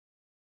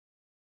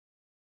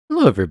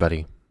Hello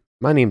everybody,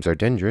 my name's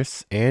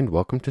Ardendrus, and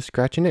welcome to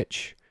Scratch and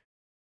Itch.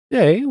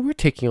 Today, we're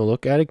taking a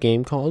look at a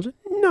game called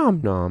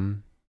Nom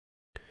Nom.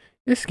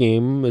 This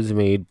game was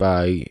made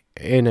by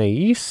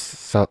Anaïs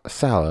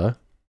Salla,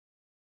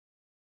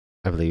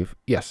 I believe.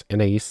 Yes,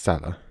 Anaïs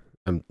Salla.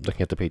 I'm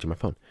looking at the page on my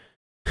phone.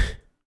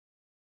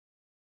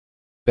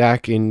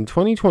 Back in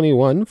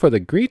 2021 for the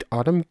Great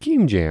Autumn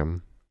Game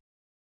Jam.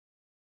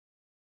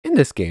 In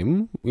this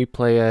game, we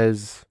play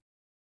as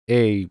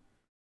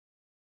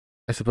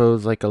I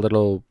suppose, like a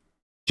little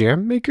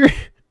jam maker?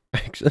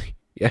 Actually,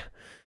 yeah.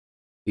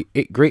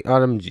 The Great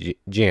Autumn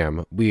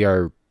Jam. We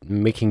are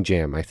making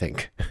jam, I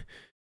think.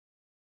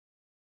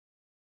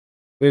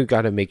 We've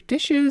got to make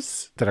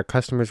dishes that our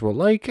customers will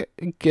like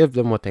and give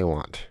them what they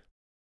want.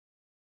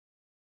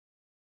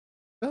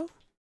 So,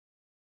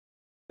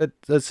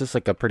 that's just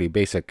like a pretty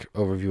basic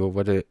overview of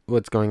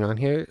what's going on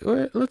here.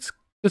 Let's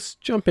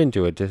just jump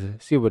into it to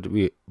see what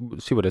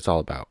it's all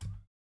about.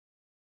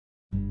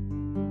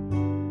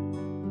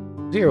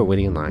 Zero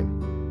waiting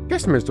line.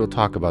 Customers will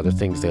talk about the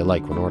things they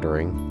like when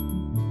ordering.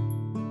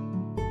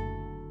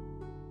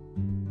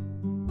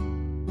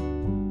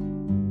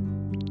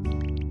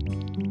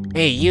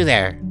 Hey, you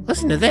there.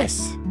 Listen to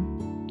this.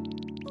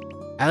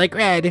 I like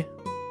red.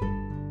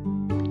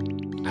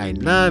 I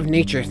love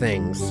nature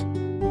things.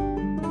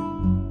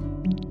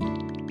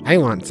 I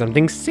want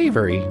something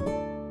savory.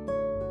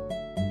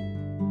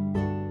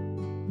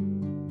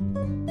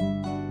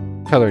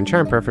 Color and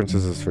charm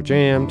preferences is for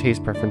jam,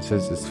 taste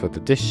preferences is for the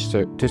dish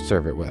to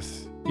serve it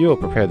with. You will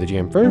prepare the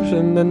jam first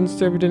and then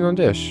serve it in on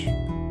dish.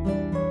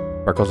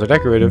 Sparkles are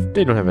decorative,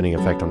 they don't have any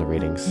effect on the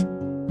ratings.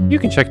 You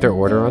can check their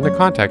order on the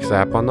Contacts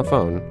app on the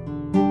phone.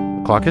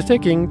 The clock is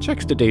ticking,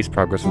 checks the day's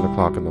progress on the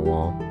clock on the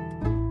wall.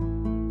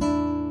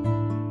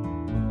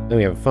 Then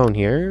we have a phone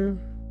here.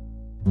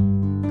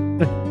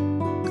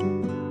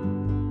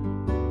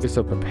 Just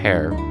so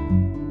prepare.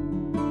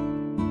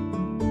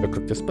 So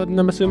click this button,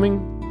 I'm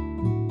assuming.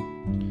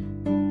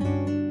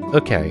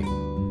 Okay.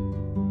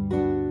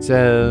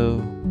 So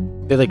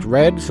they like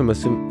red, so I'm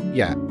assuming,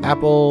 yeah,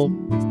 apple.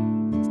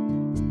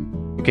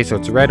 Okay, so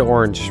it's red,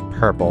 orange,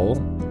 purple.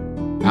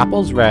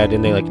 Apple's red,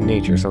 and they like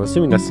nature, so I'm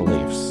assuming that's the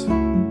leaves.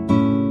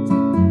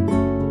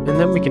 And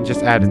then we can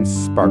just add in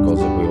sparkles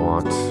if we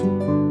want.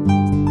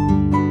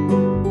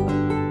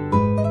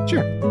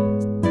 Sure.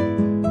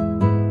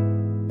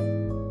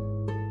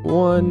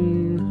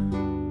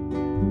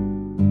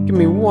 Give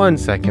me 1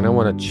 second, I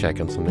want to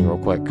check on something real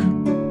quick.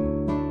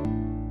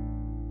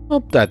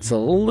 Hope that's a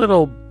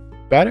little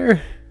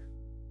better.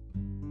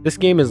 This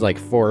game is like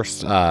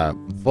forced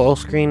full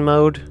screen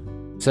mode,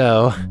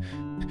 so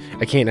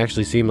I can't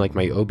actually see like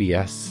my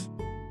OBS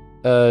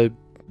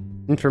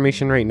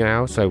information right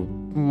now, so I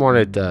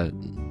wanted to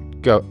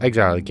go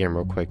exit out of the game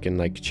real quick and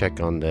like check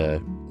on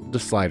the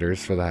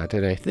sliders for that,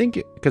 and I think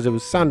because it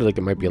sounded like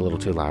it might be a little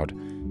too loud.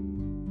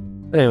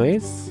 But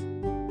anyways,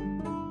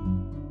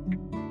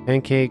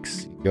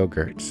 pancakes,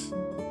 yogurts.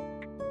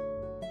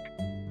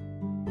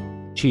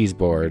 Cheese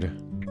board.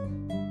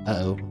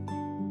 Uh-oh.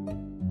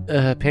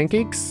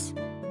 Pancakes?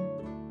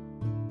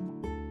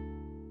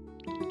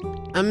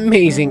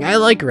 Amazing, I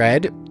like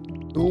red.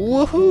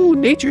 Woohoo,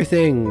 nature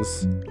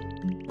things.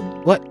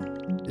 What?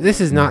 This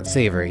is not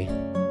savory.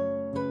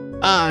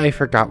 I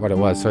forgot what it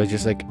was, so I was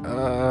just like,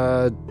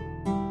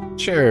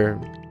 sure.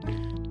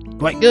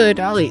 Quite good,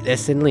 I'll eat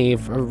this and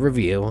leave a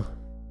review.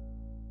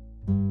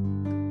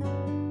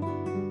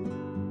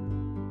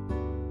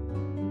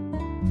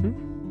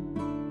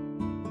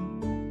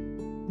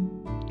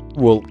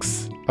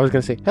 Wolks. I was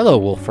gonna say, hello,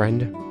 wolf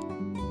friend.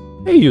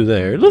 Hey, you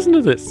there, listen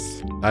to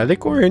this. I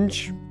like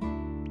orange.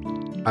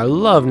 I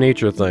love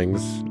nature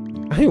things.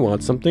 I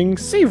want something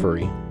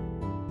savory.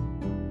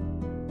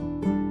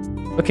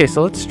 Okay,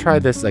 so let's try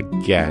this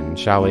again,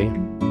 shall we?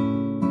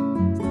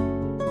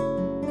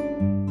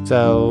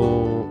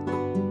 So,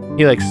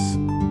 he likes...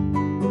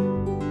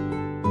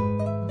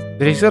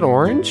 Did he said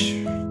orange?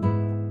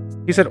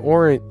 He said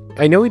orange.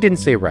 I know he didn't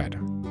say red.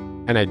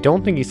 And I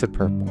don't think he said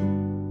purple.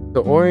 The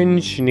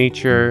orange,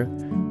 nature,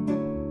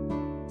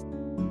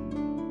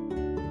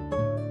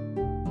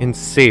 and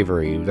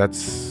savory.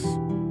 That's...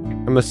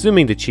 I'm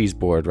assuming the cheese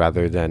board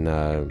rather than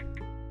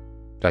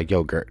the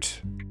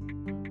yogurt.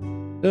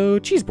 So,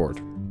 cheese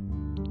board.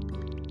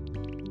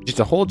 Just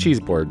a whole cheese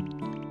board.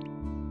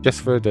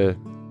 Just for the...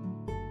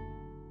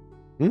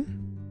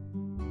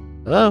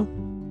 Hello?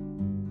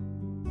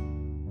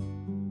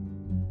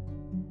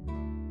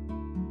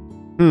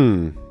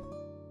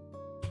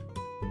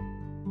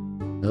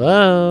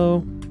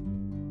 Hello?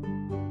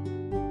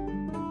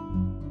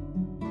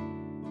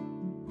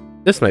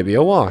 This might be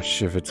a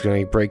wash if it's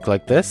going to break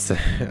like this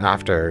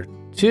after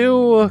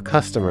 2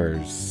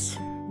 customers.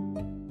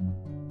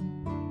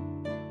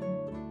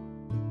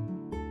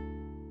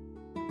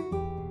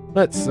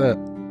 Let's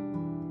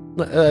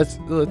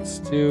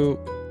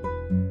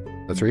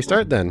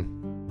restart then.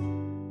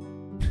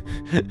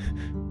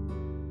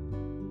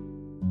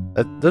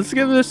 Let's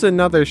give this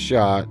another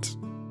shot.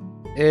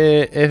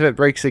 If it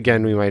breaks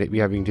again, we might be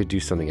having to do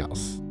something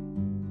else.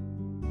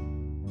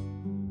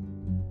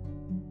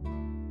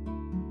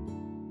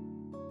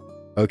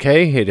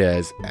 Okay, it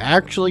is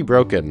actually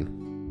broken.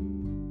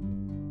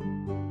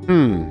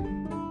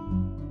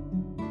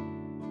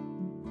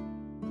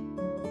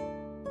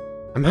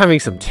 I'm having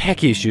some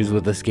tech issues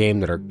with this game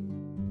that are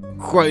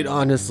quite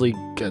honestly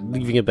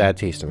leaving a bad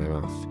taste in my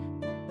mouth.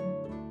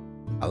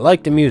 I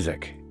like the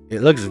music.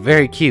 It looks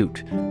very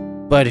cute.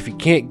 But if you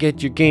can't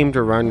get your game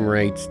to run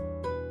right,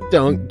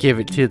 don't give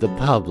it to the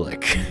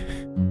public.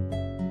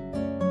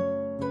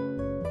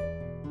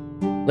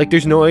 Like,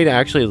 there's no way to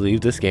actually leave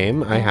this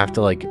game. I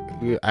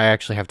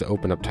actually have to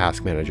open up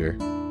Task Manager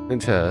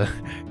to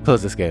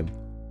close this game.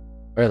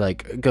 Or,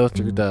 like, go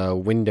through the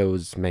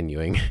Windows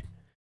menuing.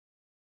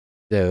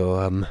 So,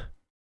 I'm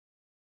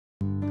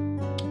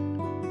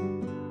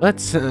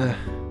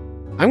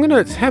gonna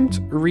attempt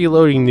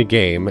reloading the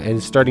game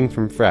and starting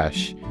from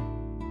fresh.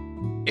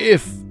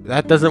 If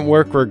that doesn't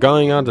work, we're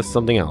going on to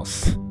something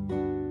else.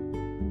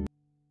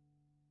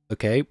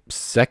 Okay,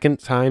 second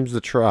time's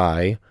the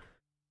try.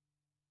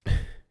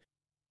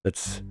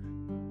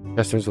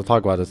 Customers will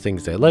talk about the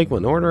things they like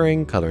when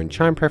ordering, color and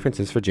charm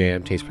preferences for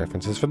jam, taste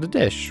preferences for the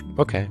dish.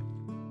 Okay.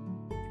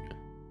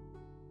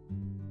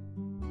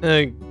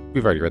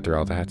 We've already read through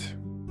all that.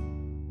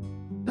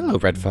 Hello,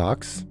 Red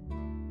Fox.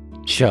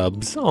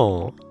 Chubs,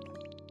 oh.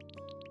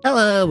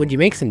 Hello, would you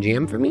make some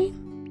jam for me?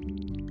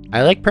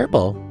 I like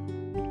purple.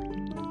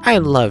 I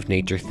love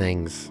nature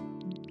things.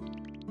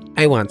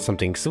 I want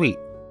something sweet.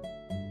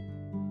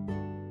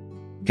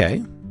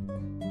 Okay.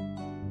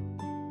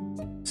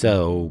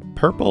 So,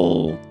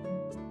 purple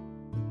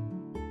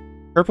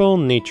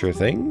nature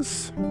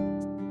things.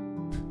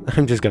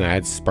 I'm just gonna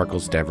add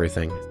sparkles to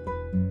everything.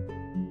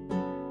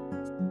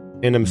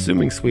 And I'm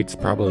assuming sweet's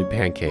probably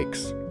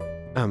pancakes.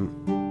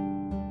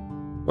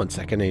 1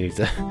 second, I need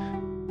to...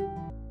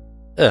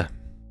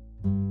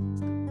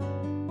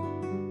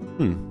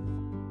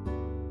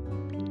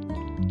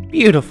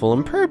 Beautiful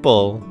and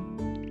purple.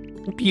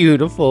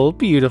 Beautiful,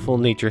 beautiful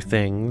nature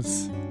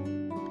things.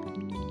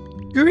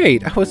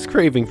 Great, I was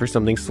craving for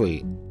something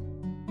sweet.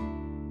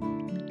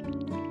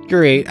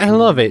 Great, I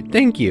love it,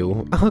 thank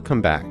you. I'll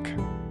come back.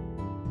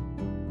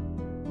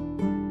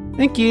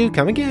 Thank you,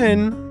 come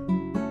again.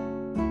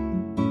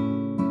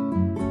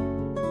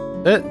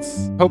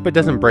 Let's hope it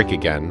doesn't break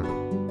again.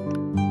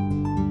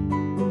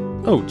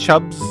 Oh,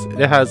 Chubs,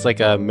 it has like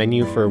a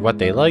menu for what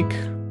they like.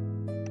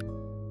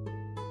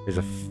 There's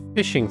a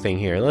fishing thing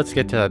here. Let's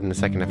get to that in a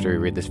second after we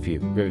read this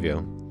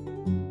review.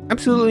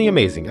 Absolutely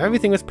amazing.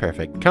 Everything was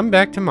perfect. Coming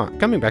back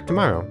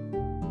tomorrow.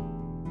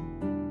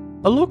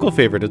 A local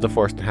favorite of the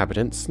forest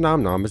inhabitants,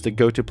 Nom Nom is the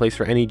go-to place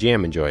for any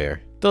jam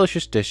enjoyer.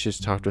 Delicious dishes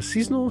topped with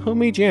seasonal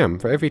homemade jam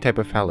for every type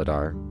of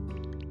paladar.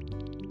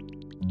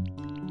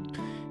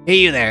 Hey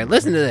you there,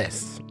 listen to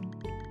this.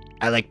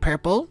 I like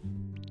purple.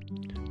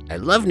 I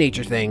love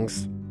nature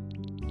things.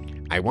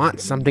 I want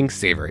something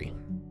savory.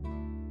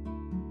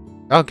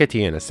 I'll get to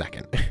you in a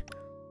second.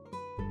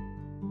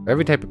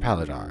 Every type of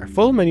paladar.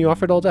 Full menu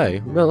offered all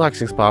day.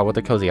 Relaxing spot with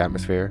a cozy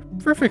atmosphere.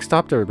 Perfect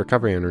stop to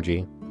recovery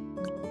energy.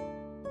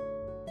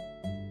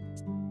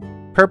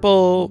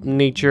 Purple,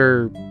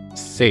 nature,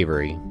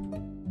 savory.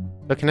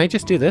 So can I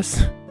just do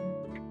this?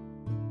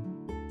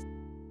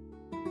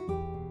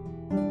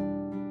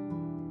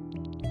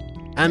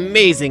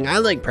 Amazing, I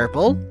like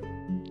purple.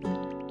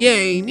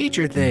 Yay,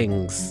 nature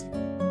things.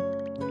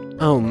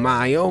 Oh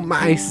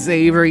my,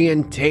 savory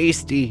and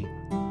tasty.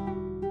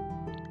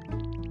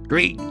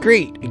 Great,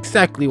 great,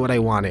 exactly what I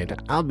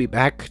wanted. I'll be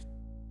back.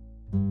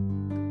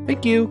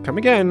 Thank you, come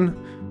again.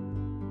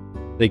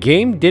 The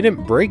game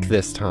didn't break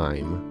this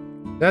time.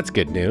 That's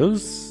good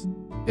news.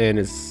 And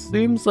it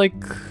seems like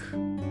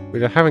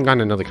we haven't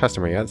gotten another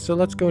customer yet, so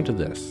let's go into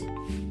this.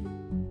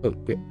 Oh,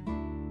 wait.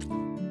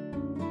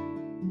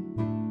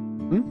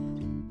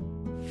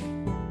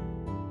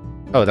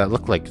 Oh, that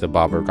looked like the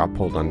bobber got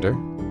pulled under.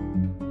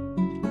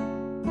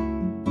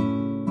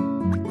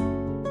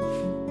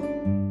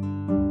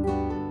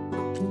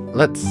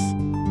 Let's...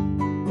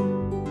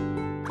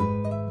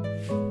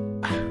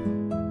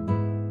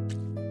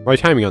 My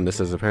timing on this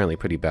is apparently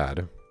pretty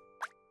bad.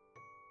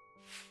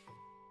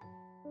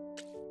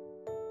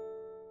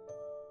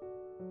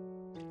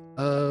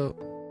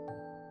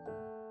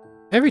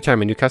 Every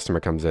time a new customer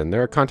comes in,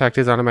 their contact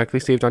is automatically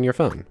saved on your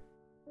phone.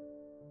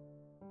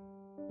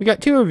 We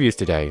got 2 reviews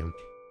today.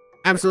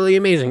 Absolutely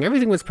amazing.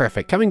 Everything was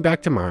perfect. Coming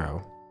back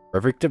tomorrow.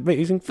 Perfect,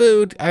 amazing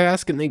food. I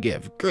ask and they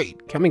give.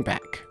 Great. Coming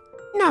back.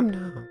 Nom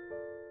Nom.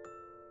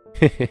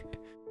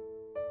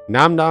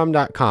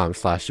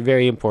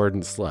 nomnom.com/very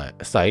important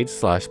site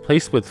 /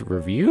 place with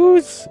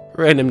reviews,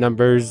 random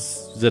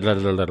numbers,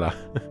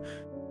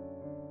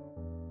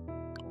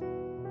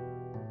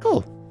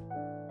 Cool.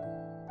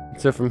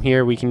 So from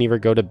here we can either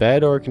go to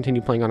bed or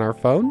continue playing on our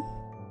phone.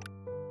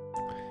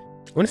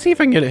 I want to see if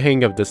I can get a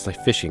hang of this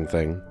like fishing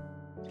thing.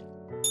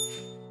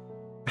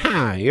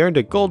 Ha! You earned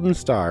a golden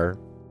star.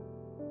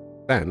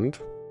 And...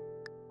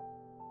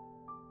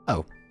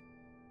 oh.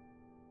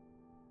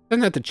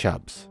 Send that to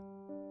Chubs.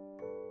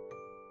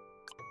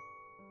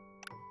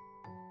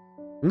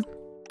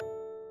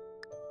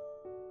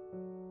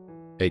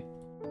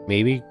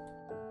 Maybe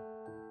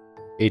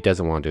It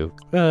doesn't want to.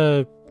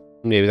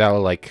 Maybe that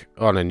will, like,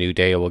 on a new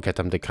day, it will get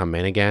them to come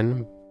in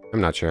again. I'm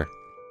not sure.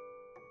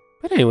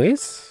 But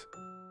anyways,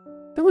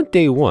 that was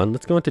day 1.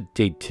 Let's go into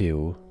day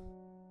 2.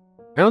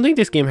 I don't think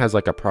this game has,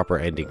 like, a proper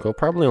ending. We'll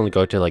probably only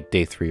go to, like,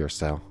 day 3 or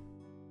so.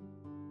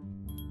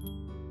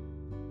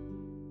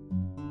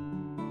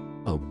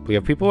 Oh, we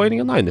have people waiting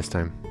in line this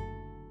time.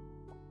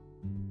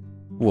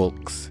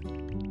 Wolks.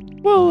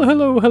 Well,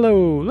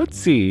 hello. Let's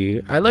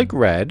see. I like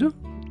red.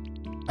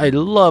 I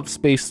love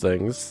space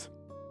things.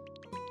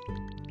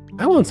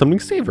 I want something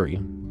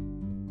savory.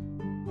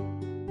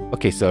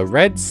 Okay, so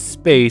red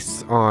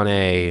space on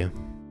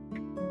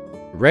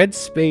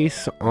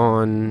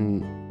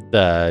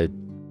the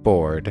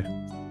board.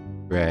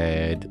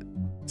 Red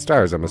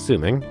stars, I'm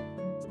assuming.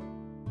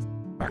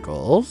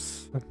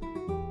 Sparkles.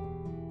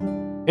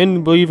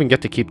 And we'll even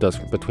get to keep those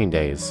between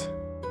days.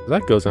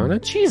 That goes on a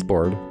cheese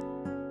board.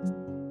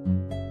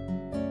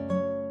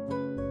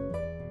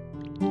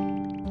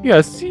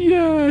 Yes,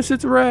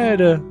 it's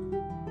red.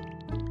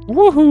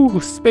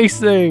 Woohoo, space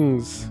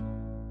things.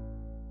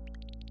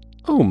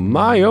 Oh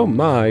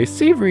my,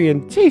 savory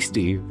and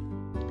tasty.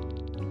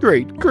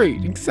 Great,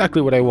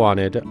 exactly what I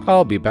wanted.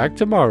 I'll be back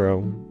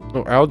tomorrow.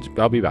 Oh,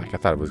 I'll be back. I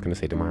thought I was gonna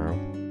say tomorrow.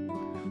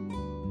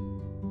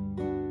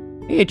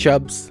 Hey,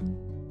 Chubs.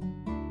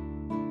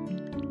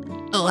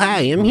 Oh,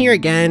 hi, I'm here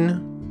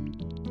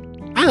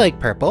again. I like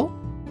purple.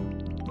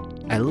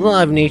 I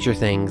love nature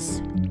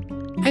things.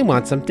 I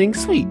want something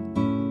sweet.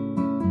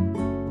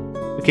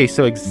 Okay,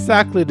 so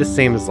exactly the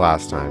same as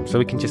last time, so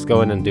we can just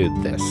go in and do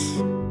this.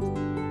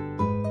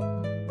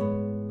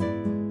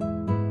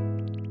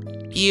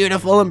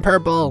 Beautiful and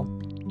purple.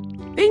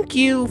 Thank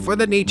you for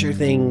the nature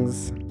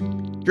things.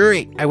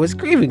 Great, I was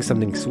craving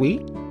something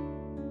sweet.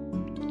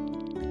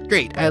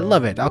 Great, I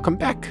love it. I'll come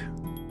back.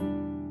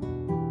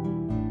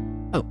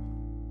 Oh,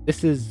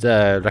 this is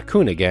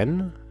Raccoon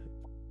again.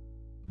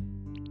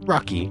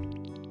 Rocky.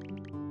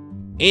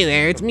 Hey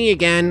there, it's me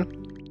again.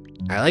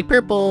 I like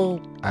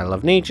purple. I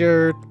love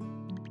nature.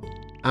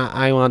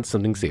 I want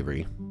something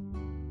savory.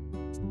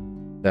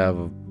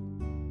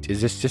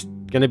 Is this just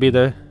gonna be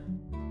the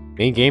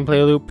main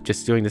gameplay loop?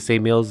 Just doing the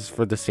same meals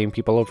for the same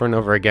people over and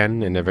over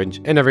again, and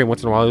every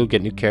once in a while you'll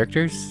get new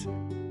characters?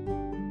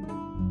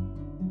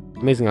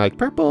 Amazing, I like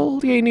purple.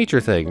 Yay, nature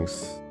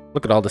things.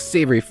 Look at all the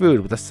savory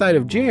food with a side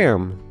of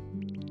jam.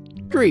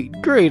 Great,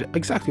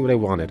 exactly what I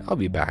wanted. I'll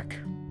be back.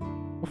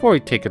 Before we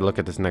take a look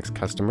at this next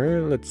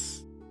customer,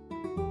 let's...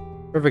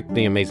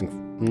 Perfectly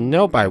amazing.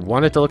 Nope, I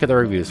wanted to look at the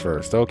reviews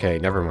first. Okay,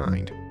 never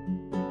mind.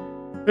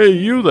 Hey,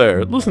 you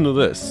there, listen to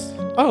this.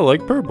 I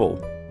like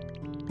purple.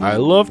 I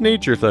love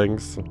nature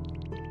things.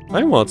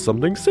 I want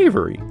something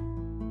savory.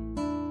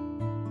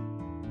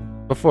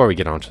 Before we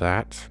get on to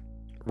that,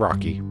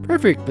 Rocky.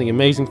 Perfectly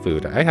amazing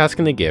food. I ask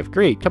and they give.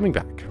 Great, coming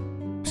back.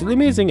 Absolutely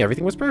amazing,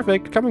 everything was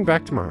perfect. Coming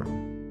back tomorrow.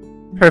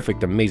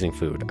 Perfect, amazing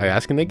food. I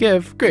ask and they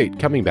give. Great,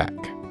 coming back.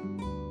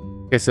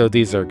 Okay, so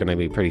these are going to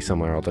be pretty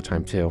similar all the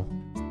time too.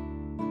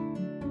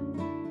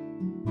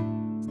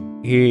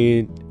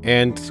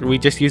 And we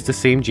just used the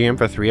same jam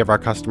for 3 of our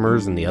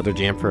customers and the other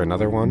jam for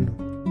another one.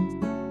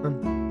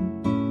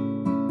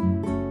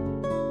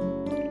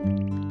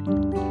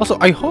 Also,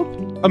 I hope...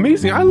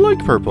 Amazing, I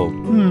like purple.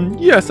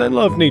 Yes, I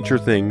love nature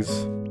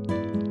things.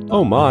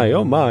 Oh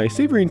my,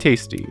 savory and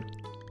tasty.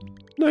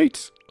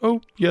 Night. Oh,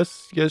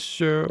 yes,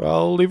 sure.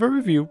 I'll leave a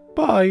review.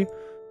 Bye.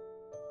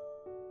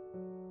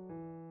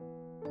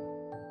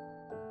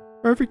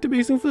 Perfect,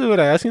 amazing food.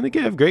 I asked him to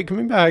give. Great,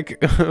 coming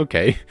back.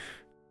 Okay.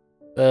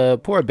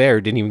 Poor bear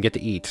didn't even get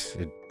to eat.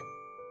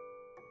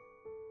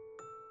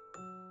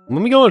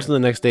 When we go into the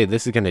next day,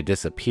 this is gonna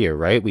disappear,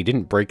 right? We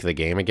didn't break the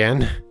game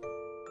again.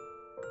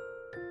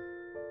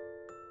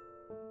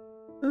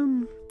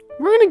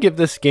 We're gonna give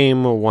this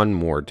game one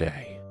more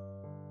day.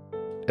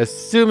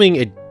 Assuming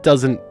it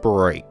doesn't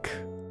break.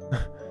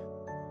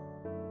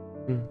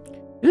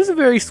 This is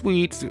very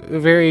sweet,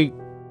 very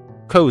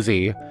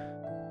cozy.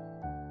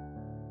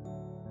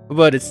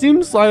 But it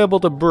seems liable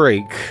to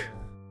break.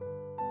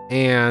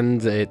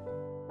 And it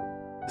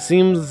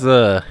seems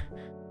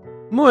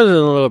more than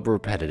a little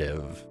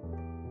repetitive.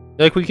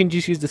 Like, we can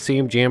just use the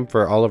same jam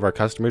for all of our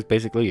customers,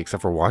 basically,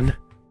 except for one.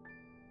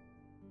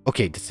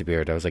 Okay, it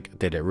disappeared. I was like,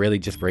 did it really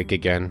just break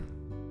again?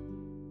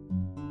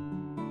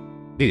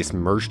 They just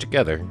merged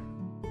together.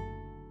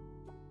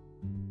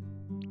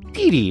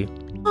 Petey!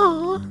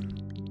 Aww.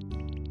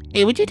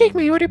 Hey, would you take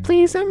my order,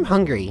 please? I'm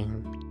hungry.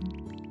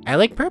 I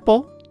like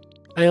purple.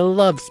 I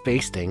love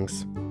space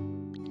things.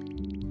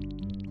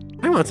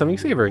 I want something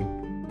savory.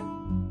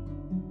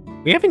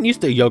 We haven't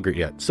used the yogurt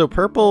yet, so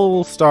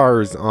purple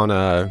stars on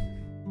a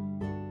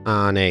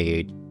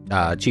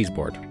cheese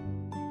board.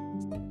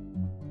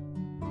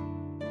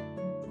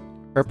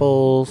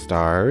 Purple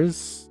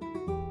stars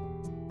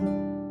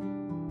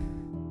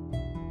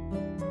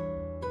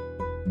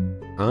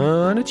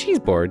on a cheese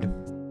board.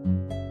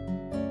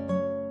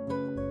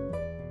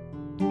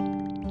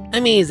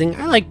 Amazing,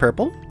 I like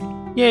purple.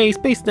 Yay,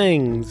 space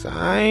things!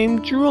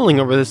 I'm drooling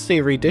over this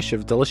savory dish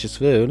of delicious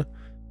food.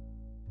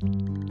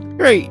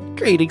 Great,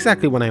 great,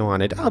 exactly what I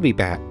wanted. I'll be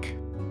back.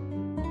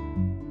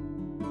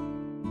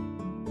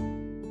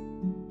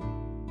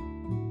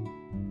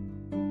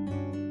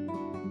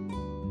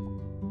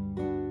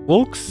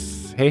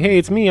 Folks, hey,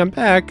 it's me, I'm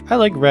back. I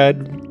like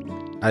red.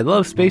 I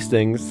love space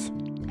things.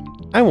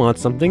 I want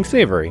something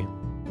savory.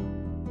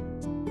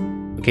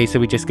 Okay,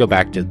 so we just go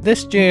back to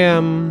this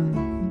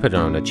jam, put it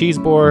on a cheese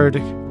board.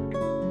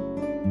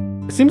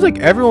 It seems like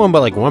everyone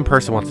but like one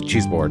person wants a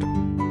cheese board.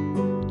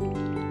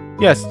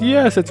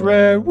 Yes, it's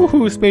red.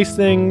 Woohoo, space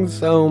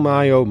things. Oh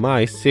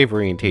my,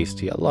 savory and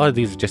tasty. A lot of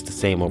these are just the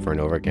same over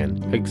and over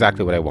again.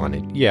 Exactly what I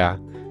wanted. Yeah.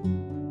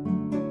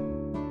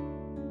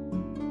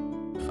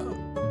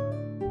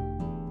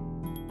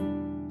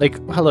 Like,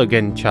 hello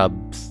again,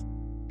 Chubs.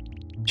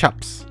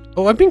 Chups.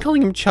 Oh, I've been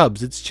calling him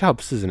Chubs. It's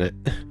Chups, isn't it?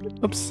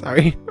 Oops,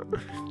 sorry.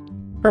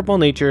 Purple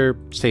nature,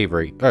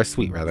 savory. Or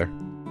sweet, rather.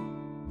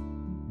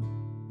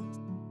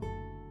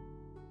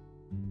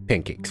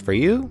 Pancakes for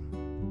you.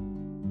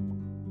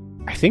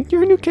 I think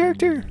you're a new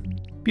character.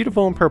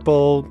 Beautiful and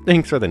purple.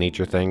 Thanks for the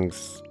nature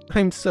things.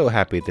 I'm so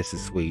happy this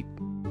is sweet.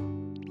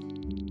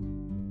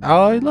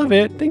 Oh, I love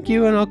it. Thank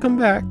you, and I'll come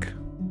back.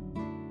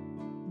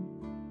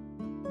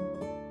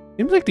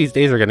 Seems like these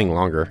days are getting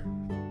longer.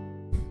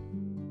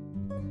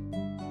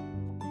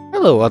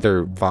 Hello,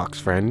 other fox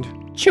friend.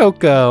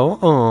 Choco.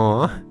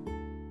 Aww.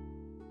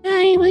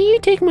 Hi, will you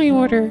take my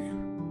order?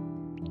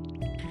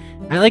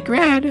 I like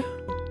red.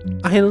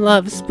 I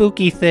love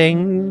spooky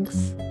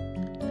things.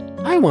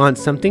 I want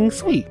something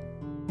sweet.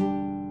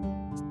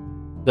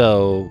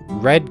 So,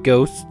 red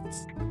ghosts.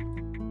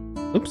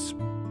 Oops.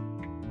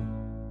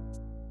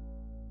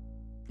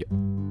 Yep.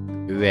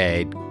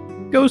 Red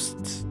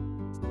ghosts.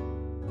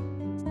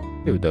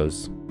 Do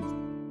those.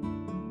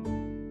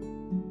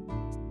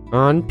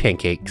 On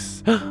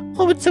pancakes.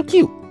 Oh, it's so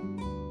cute.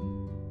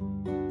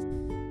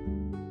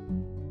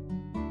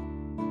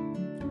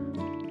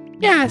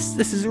 Yes,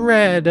 this is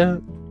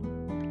red.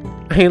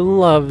 I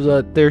love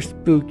that they're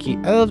spooky.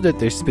 I love that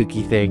they're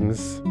spooky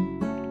things.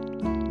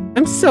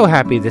 I'm so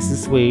happy this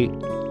is sweet.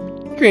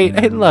 Great,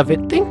 I love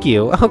it. Thank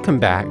you. I'll come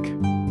back.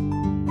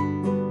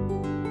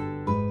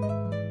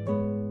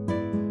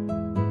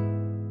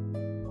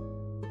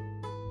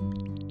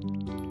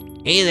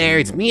 Hey there,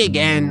 it's me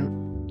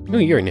again. Oh,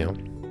 you're new.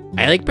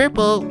 I like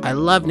purple. I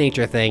love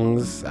nature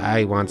things.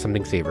 I want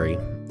something savory.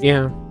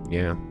 Yeah.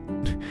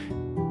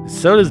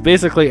 So does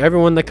basically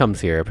everyone that comes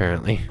here,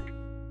 apparently.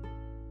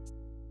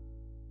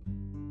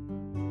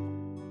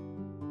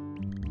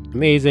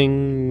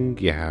 Amazing,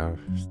 yeah.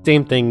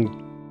 Same thing,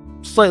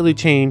 slightly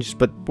changed,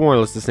 but more or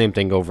less the same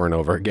thing over and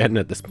over again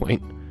at this point.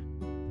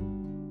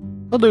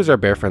 Oh, there's our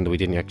bear friend that we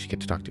didn't actually get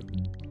to talk to.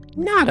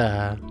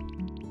 Nada!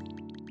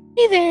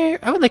 Hey there,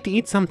 I would like to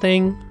eat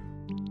something.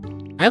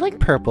 I like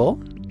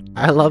purple.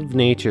 I love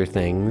nature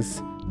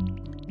things.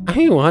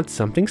 I want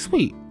something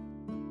sweet.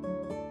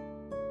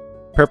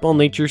 Purple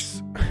nature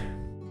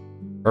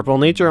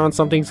on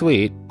something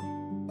sweet.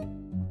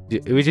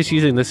 We're just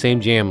using the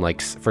same jam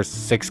like for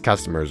 6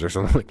 customers or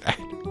something like that.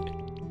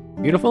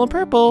 Beautiful and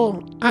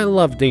purple. I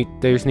love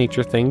there's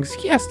nature things.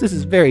 Yes, this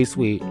is very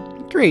sweet.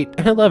 Great,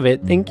 I love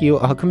it. Thank you.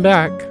 I'll come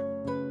back.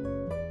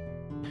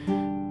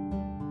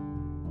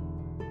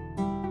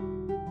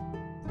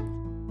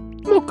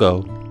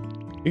 Moko.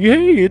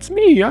 Hey, it's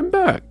me. I'm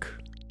back.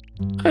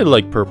 I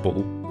like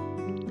purple.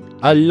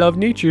 I love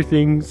nature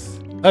things.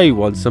 I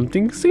want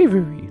something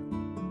savory.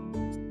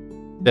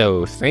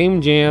 So, same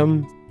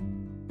jam.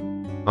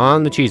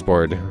 On the cheese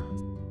board.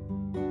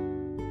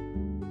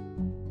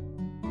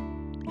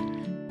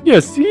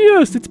 Yes,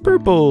 it's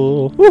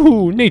purple.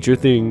 Woohoo, nature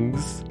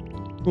things.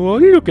 Oh,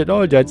 look at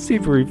all that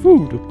savory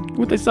food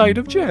with a side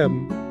of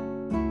jam.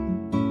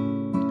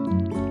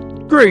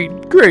 Great,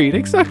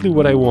 exactly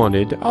what I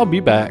wanted. I'll be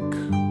back.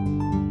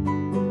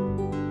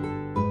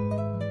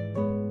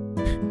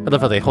 I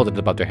love how they hold it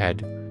above their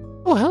head.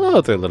 Oh,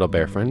 hello there, little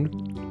bear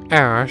friend.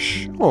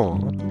 Ash. Aw.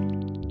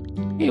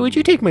 Hey, would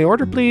you take my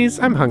order, please?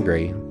 I'm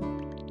hungry.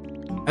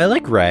 I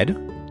like red.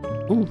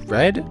 Ooh,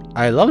 red.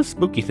 I love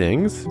spooky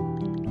things.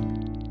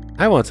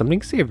 I want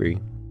something savory.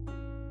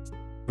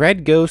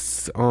 Red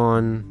ghosts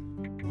on...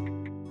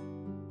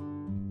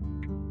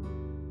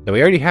 So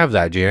we already have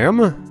that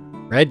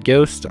jam. Red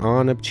ghost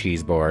on a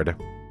cheese board.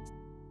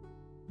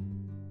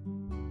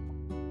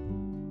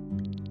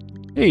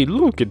 Hey,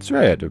 look, it's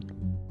red.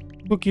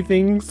 Spooky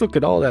things. Look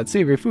at all that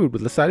savory food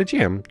with a side of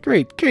jam.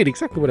 Great,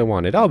 exactly what I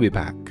wanted. I'll be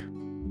back.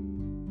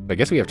 I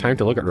guess we have time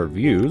to look at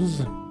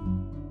reviews.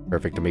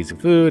 Perfect, amazing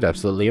food.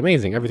 Absolutely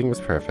amazing. Everything was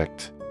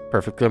perfect.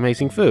 Perfect,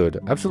 amazing food.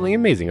 Absolutely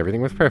amazing.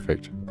 Everything was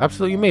perfect.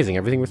 Absolutely amazing.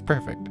 Everything was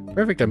perfect.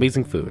 Perfect,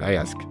 amazing food, I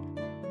ask.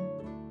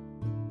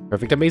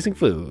 Perfect, amazing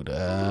food.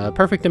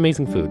 Perfect,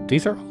 amazing food.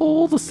 These are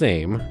all the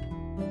same.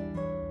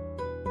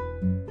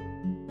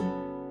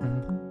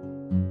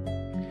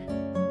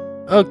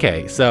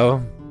 Okay,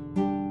 so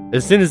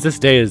as soon as this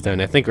day is done,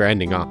 I think we're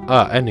ending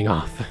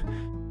off.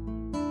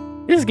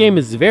 This game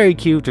is very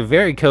cute,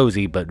 very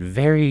cozy, but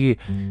very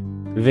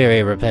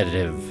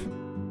repetitive.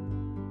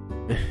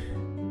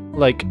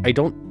 Like, I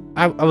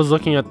was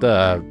looking at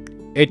the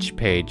itch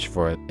page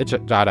for it,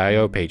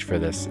 itch.io page for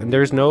this, and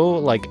there's no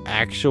like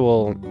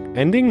actual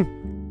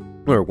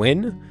ending or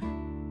win,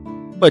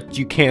 but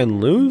you can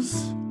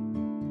lose.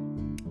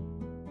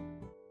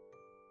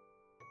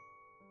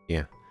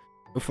 Yeah,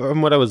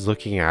 from what I was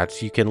looking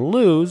at, you can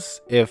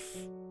lose if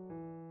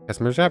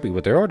customers are happy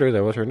with their order.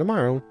 They'll return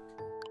tomorrow.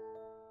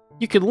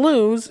 You can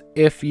lose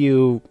if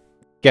you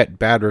get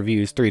bad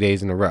reviews 3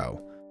 days in a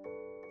row.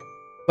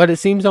 But it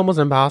seems almost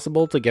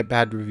impossible to get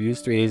bad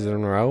reviews 3 days in a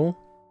row.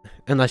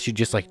 Unless you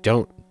just, like,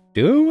 don't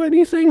do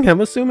anything,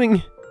 I'm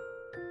assuming.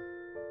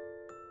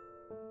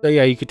 So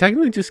yeah, you could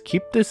technically just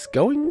keep this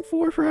going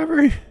for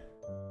forever.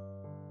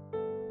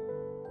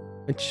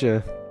 Which,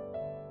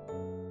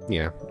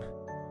 yeah.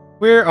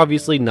 We're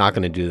obviously not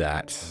going to do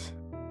that.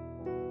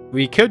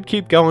 We could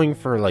keep going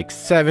for like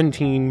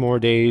 17 more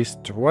days,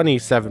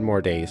 27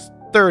 more days,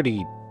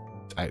 30.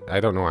 I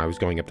don't know why I was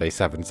going up day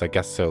 7s, I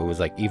guess so it was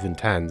like even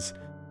 10s.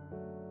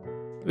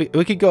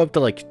 We could go up to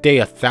like day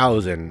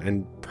 1,000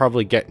 and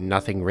probably get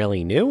nothing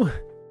really new.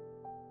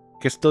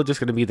 It's still just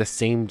going to be the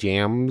same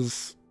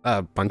jams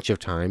a bunch of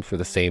times for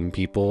the same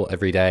people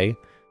every day.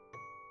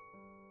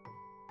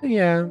 But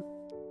yeah,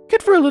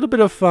 good for a little bit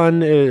of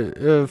fun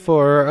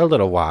for a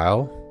little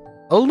while.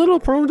 A little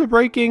prone to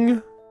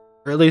breaking,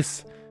 or at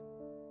least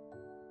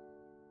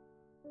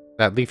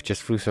that leaf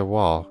just flew through a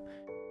wall.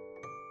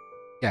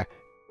 Yeah,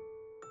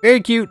 very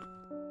cute.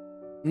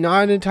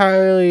 Not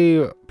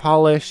entirely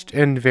polished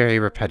and very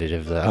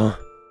repetitive though.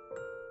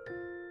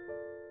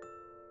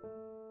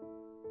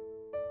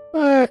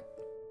 But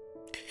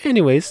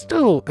anyways,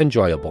 still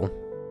enjoyable.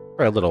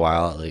 For a little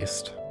while at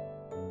least.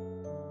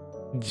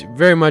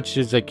 Very much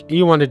is like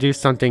you want to do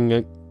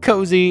something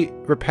cozy,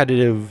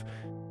 repetitive,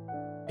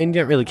 and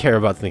you don't really care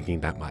about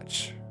thinking that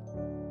much.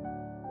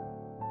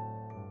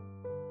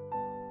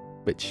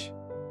 Which,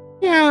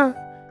 yeah,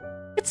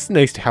 it's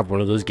nice to have one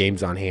of those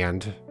games on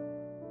hand.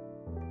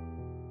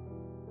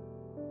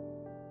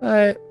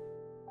 But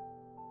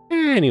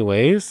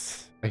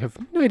anyways, I have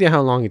no idea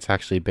how long it's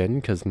actually been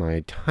because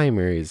my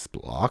timer is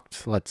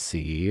blocked. Let's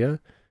see. Okay,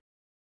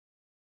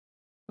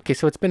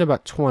 so it's been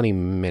about 20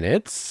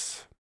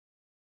 minutes.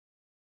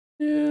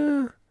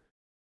 Yeah.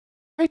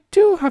 I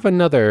do have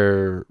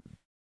another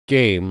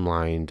game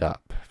lined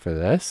up for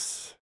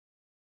this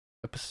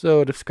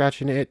episode of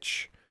Scratch and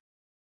Itch.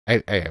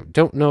 I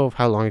don't know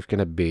how long it's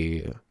gonna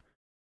be.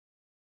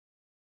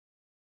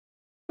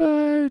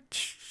 But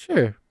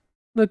sure.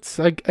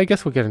 I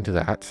guess we'll get into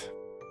that.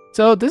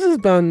 So this has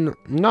been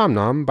Nom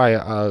Nom by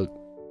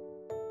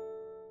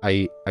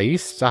Anaïs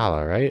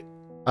Salla, right?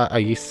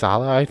 Anaïs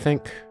Salla, I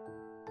think.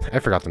 I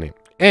forgot the name.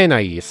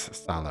 Anaïs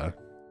Salla.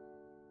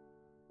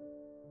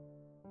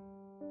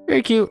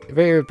 Very cute,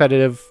 very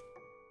repetitive.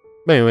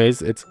 But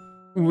anyways,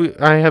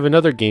 I have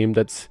another game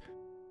that's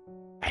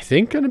I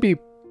think gonna be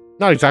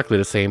not exactly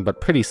the same, but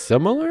pretty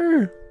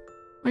similar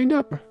lined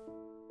up.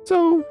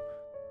 So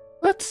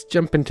let's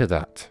jump into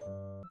that.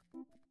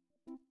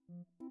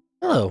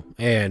 Hello,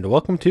 and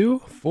welcome to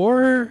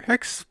For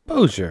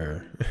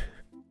Hexposure.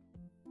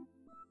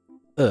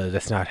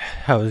 That's not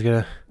how I was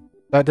gonna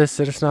start this.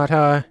 That's not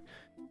how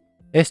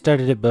I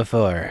started it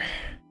before.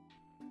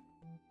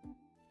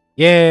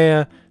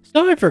 Yeah,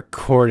 so I've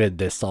recorded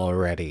this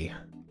already.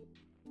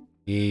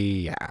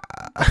 Yeah.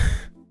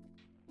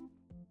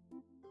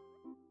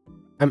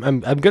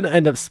 I'm gonna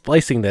end up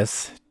splicing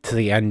this to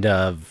the end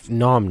of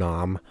Nom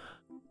Nom.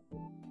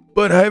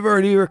 But I've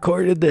already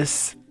recorded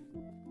this.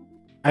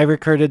 I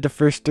recorded the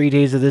first 3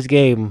 days of this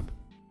game,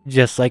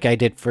 just like I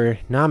did for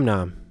Nom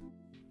Nom.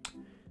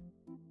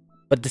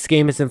 But this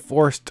game is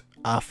enforced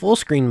full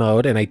screen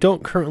mode, and I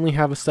don't currently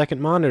have a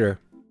second monitor.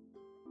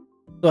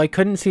 So I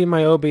couldn't see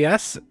my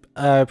OBS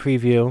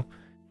preview,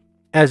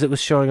 as it was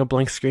showing a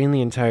blank screen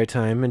the entire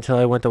time until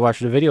I went to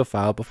watch the video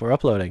file before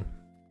uploading.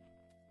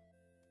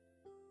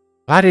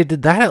 Glad I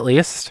did that at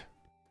least.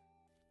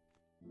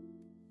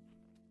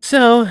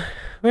 So,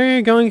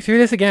 we're going through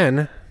this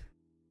again.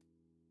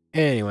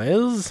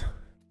 Anyways,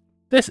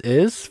 this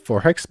is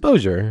For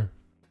Hexposure.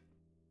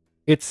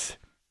 It's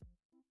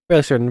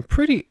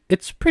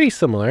pretty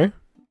similar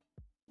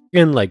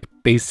in like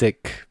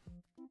basic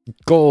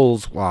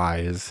goals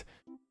wise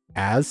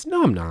as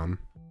Nom Nom.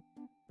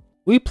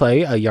 We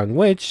play a young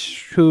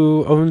witch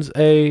who owns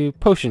a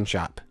potion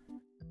shop,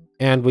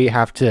 and we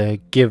have to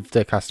give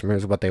the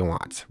customers what they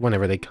want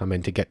whenever they come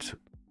in to get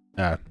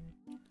a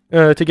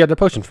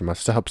potion from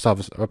us to help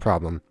solve a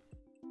problem.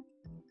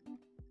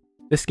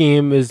 This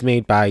game is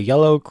made by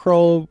Yellow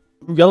Crow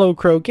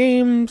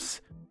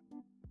Games.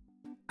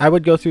 I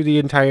would go through the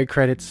entire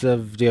credits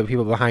of the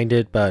people behind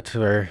it, but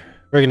we're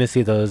gonna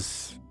see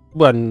those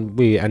when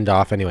we end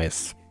off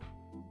anyways.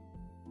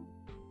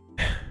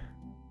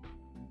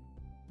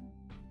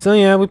 So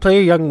yeah, we play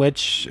a young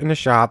witch in a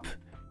shop.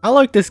 I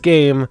like this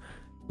game.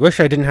 Wish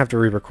I didn't have to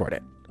re-record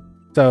it.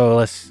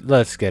 So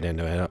let's get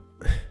into it.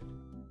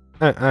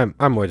 I'm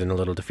more than a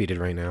little defeated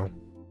right now.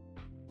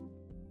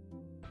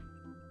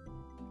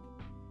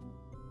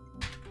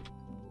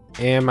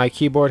 And my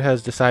keyboard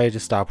has decided to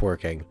stop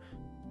working.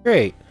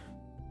 Great.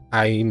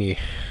 I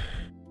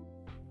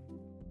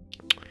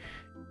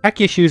Tech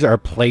issues are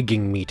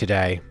plaguing me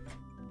today.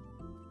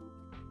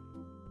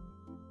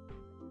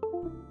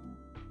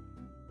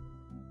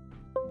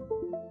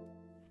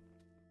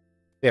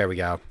 There we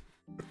go.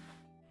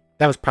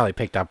 That was probably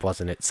picked up,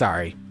 wasn't it?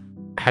 Sorry.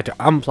 I had to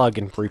unplug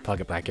and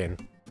replug it back in.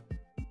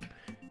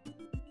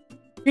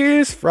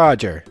 Here's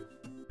Frogger.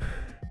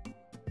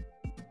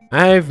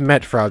 I've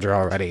met Frogger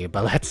already,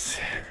 but let's...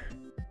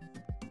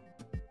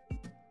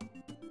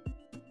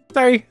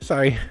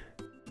 Sorry.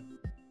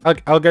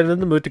 I'll get in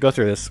the mood to go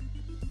through this.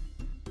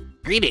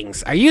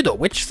 Greetings, are you the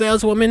witch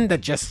saleswoman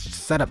that just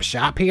set up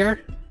shop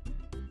here?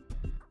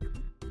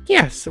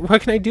 Yes,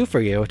 what can I do for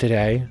you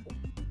today?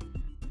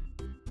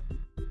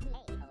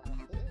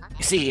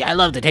 You see, I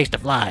love the taste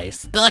of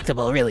flies.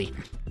 Delectable, really.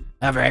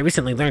 However, I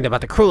recently learned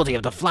about the cruelty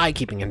of the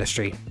fly-keeping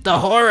industry. The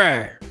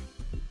horror!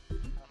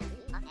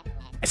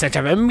 I such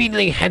have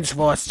immediately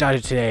henceforth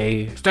starting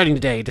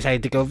today,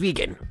 decided to go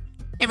vegan.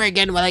 Never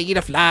again will I eat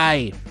a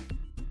fly.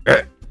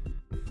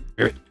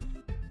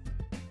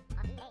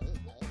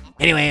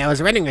 Anyway, I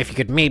was wondering if you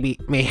could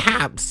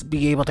mayhaps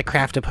be able to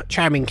craft a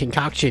charming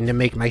concoction to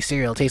make my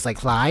cereal taste like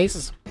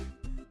flies.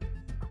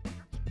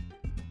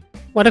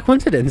 What a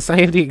coincidence,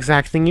 I have the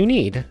exact thing you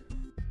need.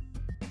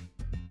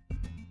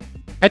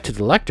 Head to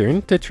the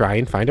lectern to try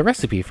and find a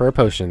recipe for a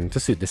potion to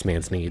suit this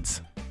man's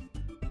needs.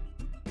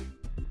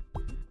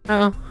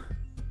 Oh,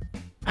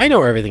 I know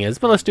where everything is,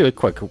 but let's do a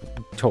quick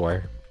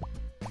tour.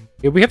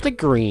 Here we have the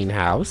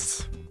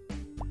greenhouse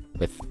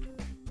with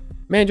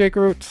mandrake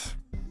roots.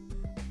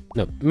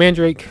 No,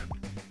 mandrake,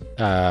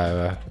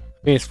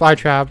 Venus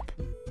flytrap,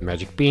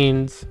 magic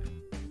beans.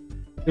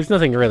 There's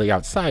nothing really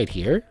outside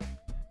here.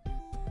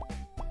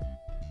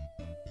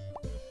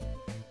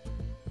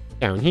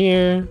 Down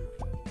here,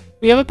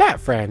 we have a bat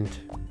friend,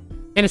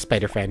 and a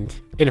spider friend,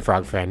 and a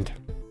frog friend.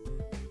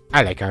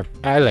 I like our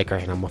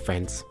animal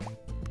friends.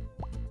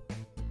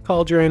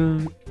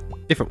 Cauldron,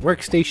 different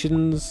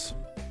workstations.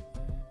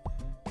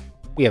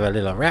 We have a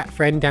little rat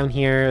friend down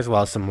here, as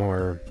well as some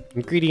more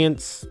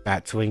ingredients,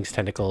 bats, wings,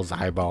 tentacles,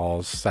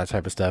 eyeballs, that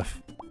type of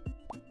stuff.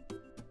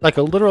 Like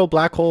a literal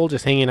black hole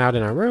just hanging out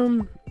in our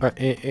room, or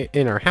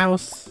in our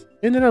house,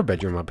 and in our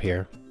bedroom up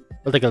here.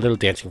 With like a little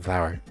dancing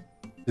flower.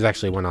 There's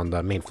actually one on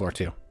the main floor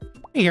too.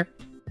 Hey here.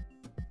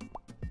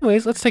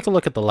 Anyways, let's take a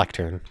look at the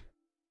lectern.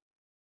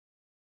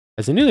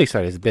 As a newly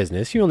started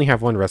business, you only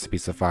have one recipe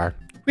so far.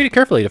 Read it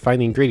carefully to find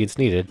the ingredients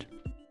needed.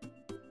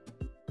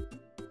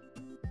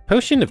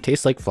 Potion of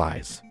Taste Like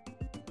Flies.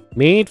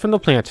 Made from the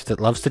plant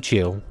that loves to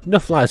chew. No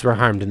flies were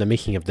harmed in the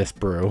making of this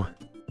brew.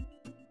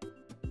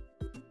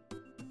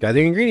 Gather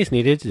the ingredients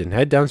needed and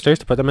head downstairs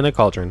to put them in a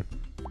cauldron.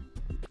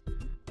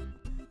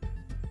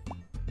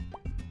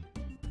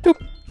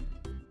 Doop.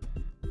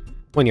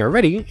 When you're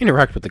ready,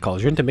 interact with the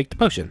cauldron to make the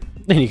potion.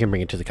 Then you can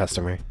bring it to the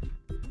customer.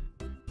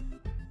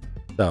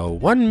 So,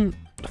 one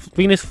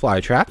Venus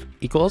flytrap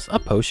equals a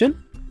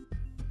potion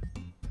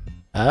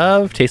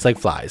of Taste Like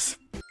Flies.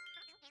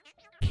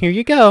 Here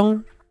you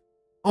go.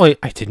 Oh,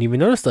 I didn't even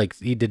notice, like,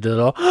 he did the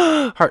little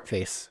heart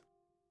face.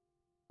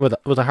 With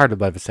a heart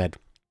above his head.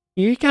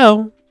 Here you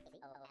go.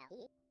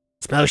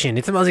 This potion,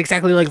 it smells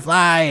exactly like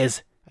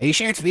flies. Are you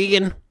sure it's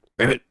vegan?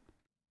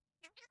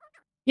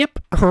 Yep,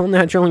 all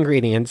natural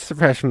ingredients,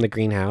 fresh from the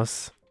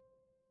greenhouse.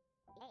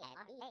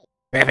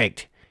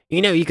 Perfect.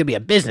 You know you could be a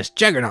business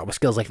juggernaut with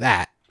skills like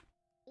that.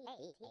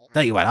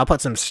 Tell you what, I'll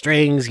put some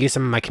strings, use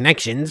some of my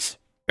connections.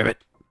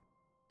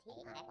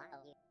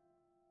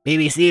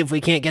 Maybe see if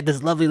we can't get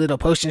this lovely little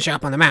potion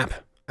shop on the map.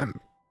 I'm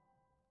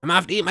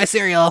off to eat my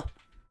cereal.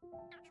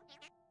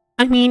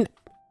 I mean,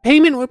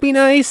 payment would be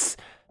nice.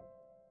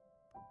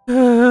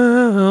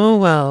 Oh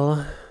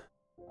well.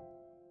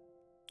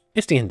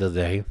 It's the end of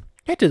the day.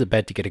 Head to the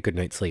bed to get a good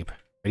night's sleep.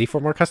 Ready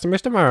for more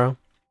customers tomorrow.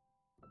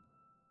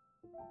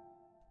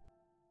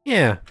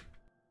 Yeah.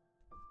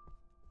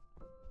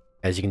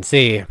 As you can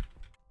see,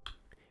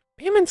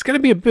 payment's gonna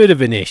be a bit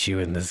of an issue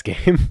in this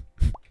game.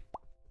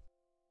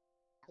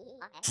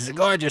 This is a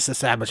gorgeous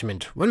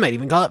establishment. One might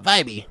even call it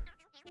vibey.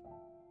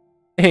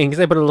 Thanks,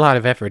 I put a lot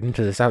of effort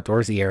into this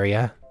outdoorsy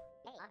area.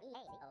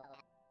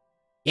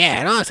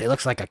 Yeah, it honestly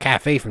looks like a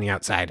cafe from the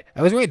outside.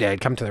 I was worried that I'd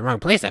come to the wrong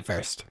place at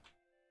first.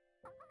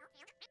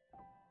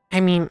 I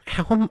mean,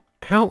 how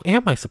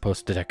am I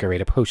supposed to decorate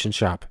a potion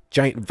shop?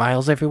 Giant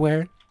vials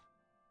everywhere?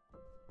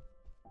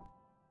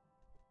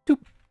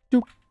 Doop,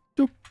 doop,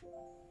 doop.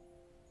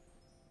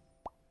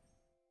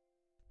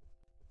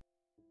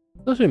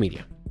 Social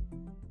media.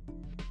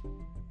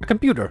 A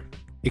computer.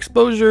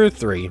 Exposure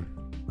 3.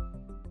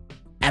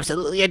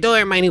 Absolutely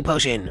adore my new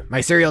potion.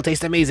 My cereal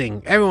tastes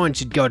amazing. Everyone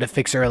should go to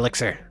Fixer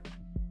Elixir.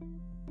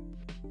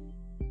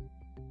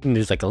 And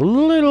there's like a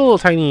little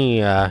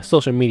tiny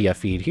social media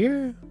feed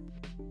here.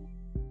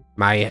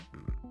 My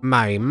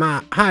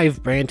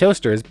Hive brand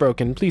toaster is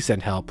broken. Please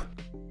send help.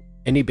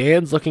 Any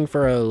bands looking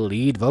for a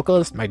lead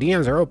vocalist? My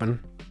DMs are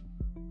open.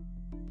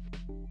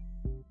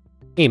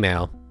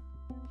 Email.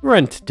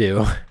 Rent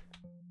due.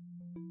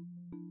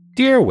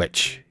 Dear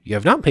Witch, you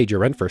have not paid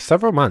your rent for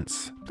several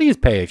months. Please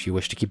pay if you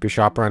wish to keep your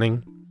shop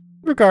running.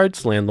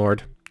 Regards,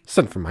 landlord.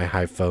 Sent from my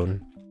Hive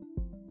phone.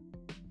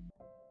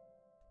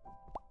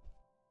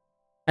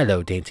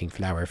 Hello, dancing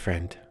flower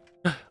friend.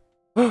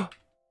 Oh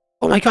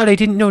my god, I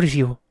didn't notice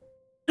you.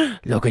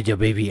 Look at the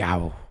baby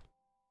owl.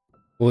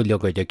 Oh,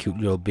 look at the cute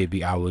little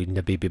baby owl and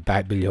the baby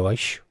bat below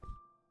us.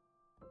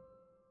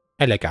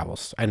 I like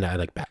owls, and I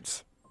like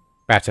bats.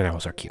 Bats and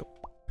owls are cute.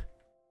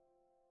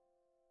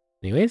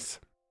 Anyways.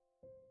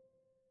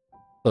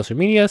 Social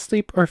media,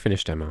 sleep, or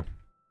finish demo.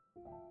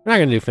 We're not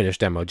going to do finish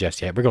demo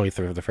just yet. We're going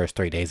through the first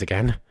 3 days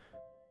again.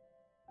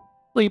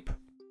 Sleep.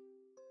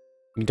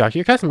 You can talk to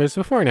your customers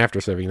before and after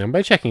serving them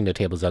by checking the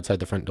tables outside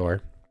the front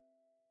door.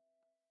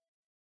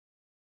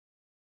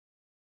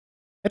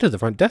 Head to the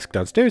front desk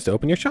downstairs to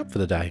open your shop for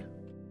the day.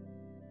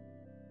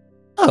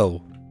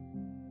 Oh.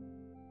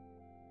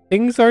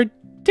 Things are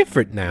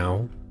different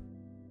now.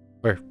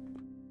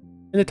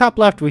 In the top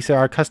left, we see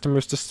our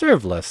customers to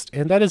serve list,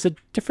 and that is a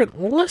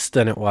different list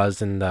than it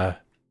was in the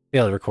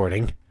daily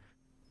recording.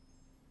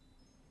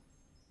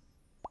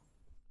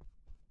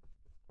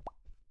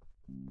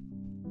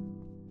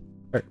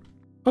 Alright,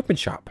 open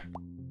shop.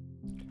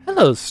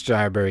 Hello,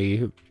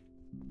 Strawberry.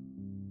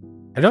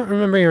 I don't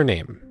remember your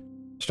name.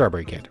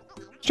 Strawberry Kid.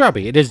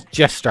 Strawberry, it is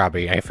just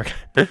Strawberry, I forgot.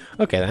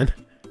 Okay then.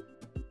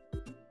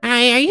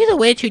 Hi, are you the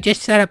witch who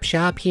just set up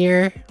shop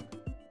here?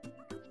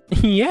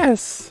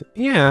 Yes,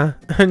 yeah,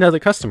 another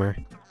customer.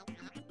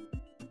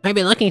 I've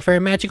been looking for a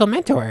magical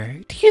mentor.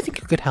 Do you think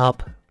you could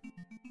help?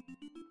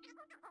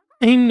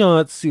 I'm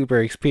not super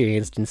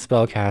experienced in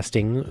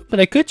spellcasting, but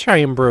I could try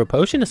and brew a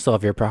potion to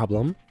solve your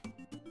problem.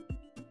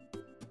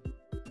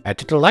 Head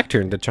to the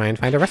lectern to try and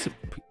find a recipe.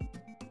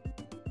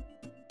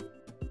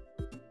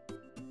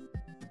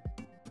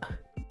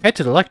 Head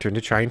to the lectern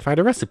to try and find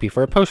a recipe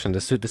for a potion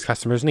to suit this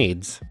customer's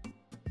needs.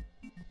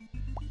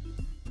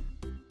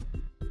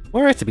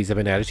 More recipes have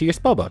been added to your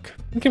spellbook.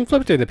 You can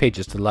flip through the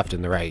pages to the left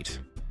and the right.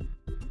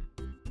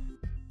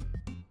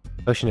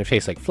 Potion of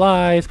Taste Like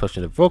Flies,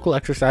 Potion of Vocal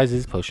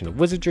Exercises, Potion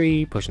of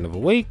Wizardry, Potion of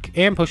Awake,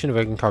 and Potion of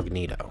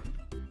Incognito.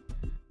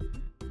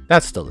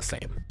 That's still the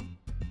same.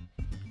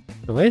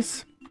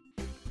 Anyways,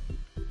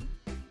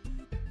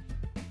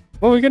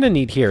 what we're gonna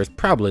need here is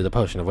probably the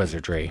Potion of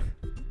Wizardry.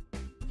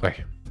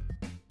 Wait.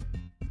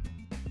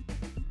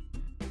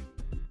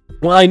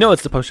 Well, I know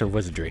it's the Potion of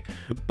Wizardry,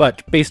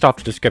 but based off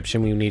the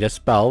description, we need a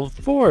spell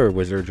for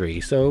Wizardry,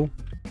 so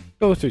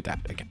go through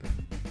that again.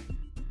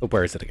 But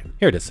where is it again?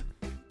 Here it is.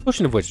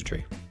 Potion of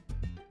Wizardry.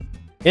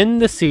 In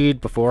the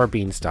seed before a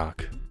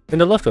beanstalk. In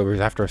the leftovers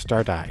after a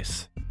star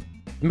dies.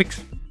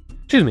 Mix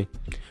the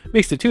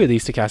 2 of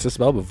these to cast a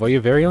spell before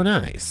your very own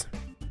eyes.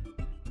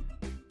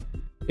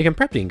 You can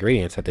prep the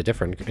ingredients at the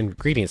different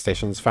ingredient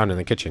stations found in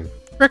the kitchen.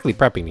 Correctly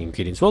prepping the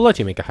ingredients will let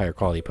you make a higher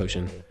quality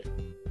potion.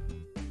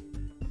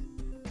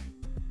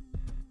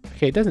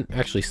 Okay, it doesn't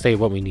actually say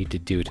what we need to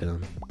do to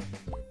them.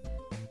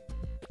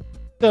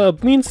 The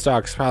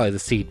beanstalk's probably the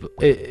seed.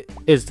 It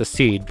is the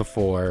seed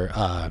before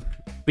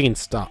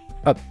beanstalk.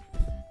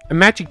 A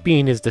magic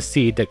bean is the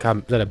seed that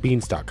a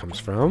beanstalk comes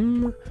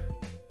from.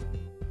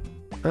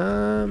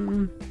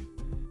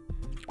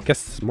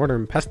 Guess mortar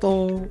and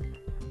pestle.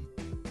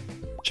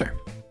 Sure.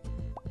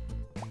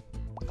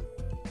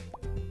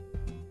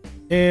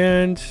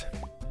 And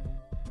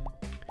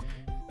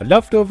the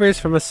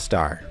leftovers from a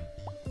star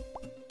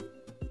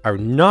are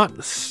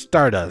not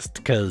stardust,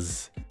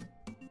 because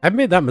I've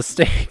made that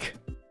mistake.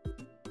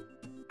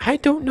 I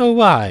don't know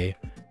why.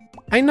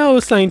 I know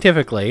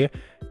scientifically,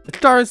 the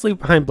stars leave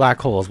behind black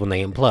holes when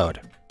they implode.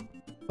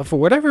 But for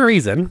whatever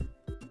reason,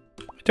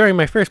 during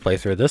my first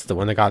playthrough of this, the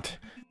one that got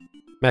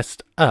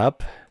messed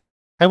up,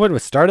 I went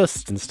with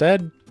stardust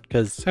instead,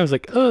 because I was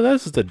like, oh,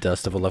 this is the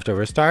dust of a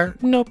leftover star.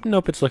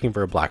 Nope, it's looking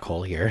for a black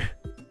hole here.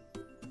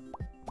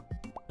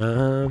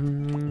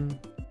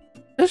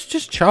 Let's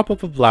just chop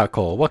up a black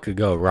hole. What could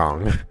go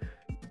wrong?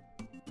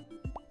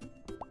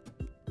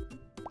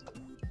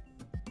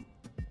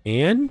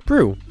 And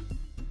brew.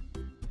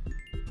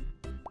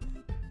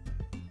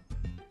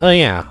 Oh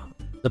yeah,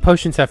 the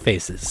potions have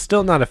faces.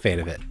 Still not a fan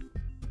of it.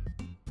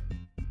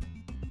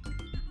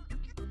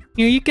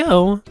 Here you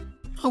go.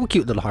 Oh,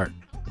 cute little heart.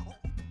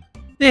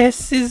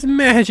 This is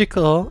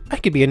magical. I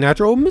could be a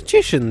natural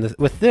magician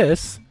with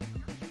this.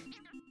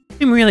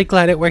 I'm really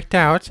glad it worked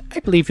out.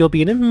 I believe you'll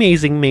be an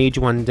amazing mage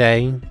one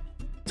day.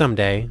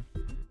 Someday.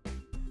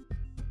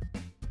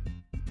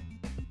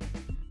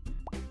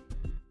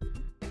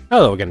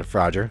 Hello again,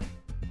 Frogger.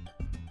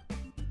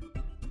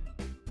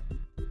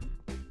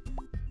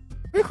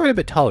 We're quite a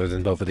bit taller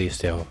than both of these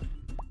two.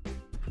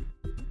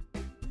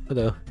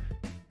 Although,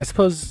 I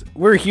suppose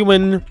we're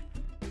human,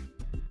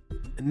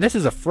 and this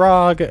is a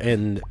frog,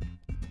 and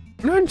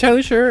I'm not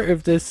entirely sure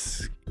if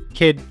this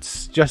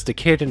kid's just a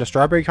kid in a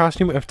strawberry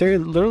costume, or if they're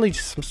literally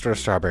just some sort of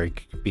strawberry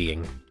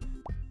being.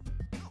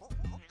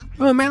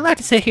 Oh, am I allowed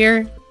to sit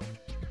here?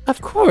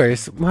 Of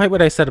course. Why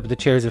would I set up the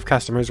chairs if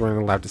customers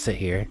weren't allowed to sit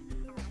here?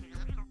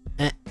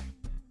 I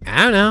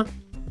don't know.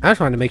 I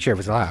just wanted to make sure it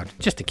was allowed,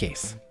 just in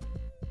case.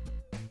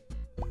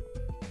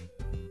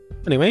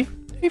 Anyway,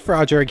 hey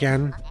Frogger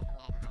again.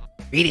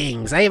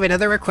 Greetings, I have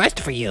another request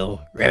for you,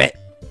 Ribbit.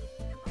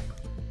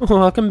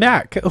 Welcome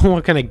back.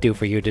 What can I do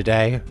for you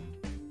today?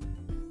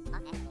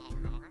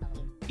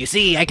 You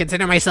see, I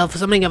consider myself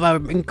something of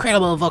an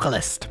incredible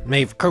vocalist.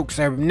 My croaks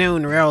are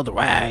known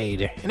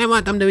worldwide, and I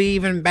want them to be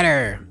even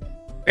better.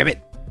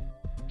 Ribbit.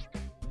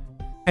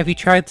 Have you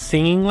tried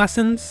singing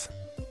lessons?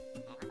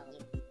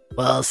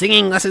 Well,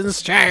 singing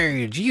lessons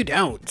charge. You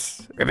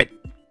don't. Ribbit.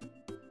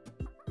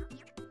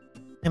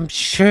 I'm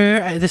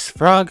sure this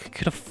frog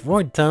could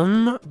afford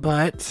them,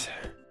 but...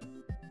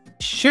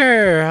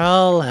 Sure,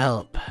 I'll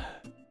help.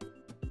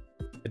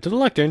 Head to the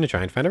lectern to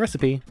try and find a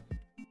recipe.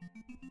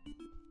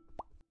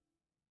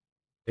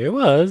 There it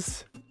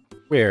was.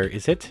 Where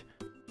is it?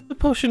 The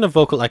potion of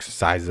vocal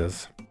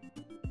exercises.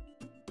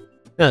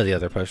 None of the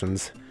other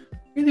potions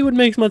really would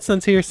make much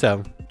sense here,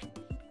 so...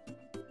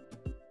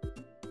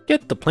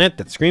 Get the plant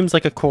that screams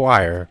like a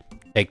choir.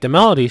 Take the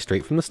melody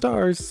straight from the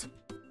stars.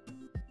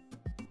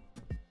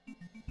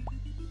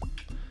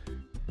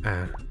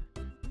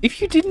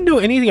 If you didn't know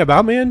anything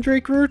about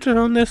mandrake root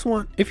on this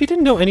one, if you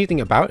didn't know anything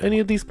about any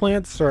of these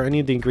plants or any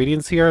of the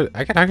ingredients here,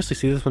 I could actually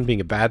see this one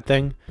being a bad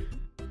thing.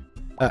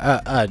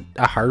 A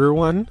harder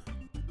one.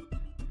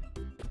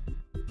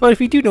 But if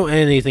you do know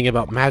anything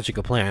about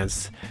magical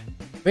plants,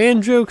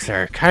 mandrakes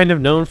are kind of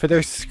known for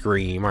their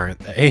scream, aren't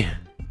they?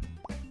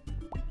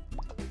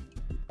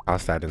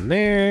 Toss that in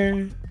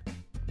there.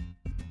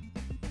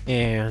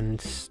 And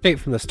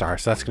straight from the star,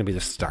 so that's going to be the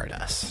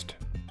stardust.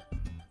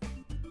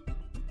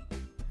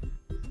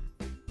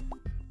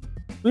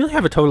 We only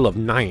have a total of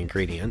 9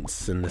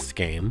 ingredients in this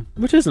game,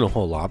 which isn't a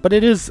whole lot, but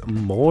it is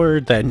more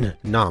than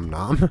Nom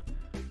Nom.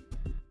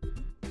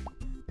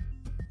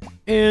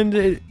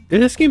 And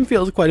this game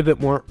feels quite a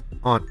bit more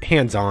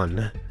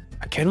hands-on.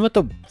 Again with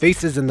the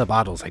faces in the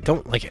bottles, I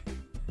don't like it.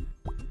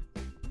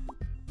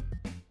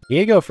 Here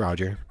you go,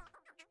 Roger.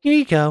 Here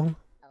you go.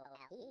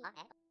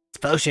 It's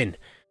potion.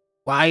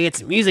 Why,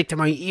 it's music to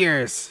my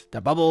ears.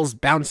 The bubbles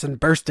bounce and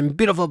burst in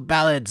beautiful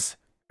ballads.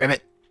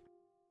 Ribbit.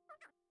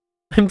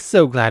 I'm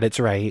so glad it's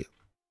right.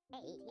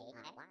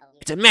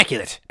 It's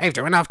immaculate. I have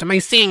to run off to my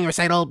singing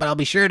recital, but I'll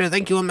be sure to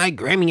thank you in my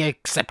Grammy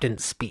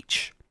acceptance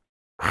speech.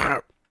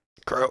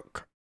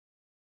 Croak.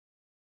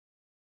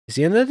 It's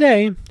the end of the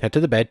day. Head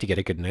to the bed to get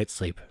a good night's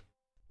sleep.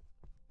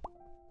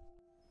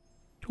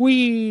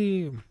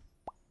 Whee!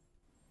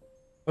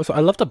 Also, I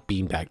love the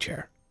beanbag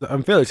chair.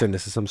 I'm fairly certain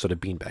this is some sort of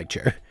beanbag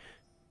chair.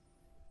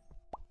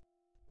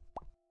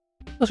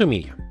 Social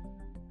media.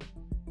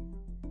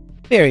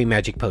 Fairy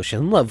magic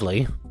potion,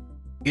 lovely.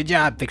 Good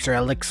job, Fixer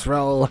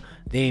Elixir.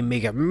 They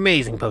make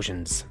amazing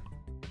potions.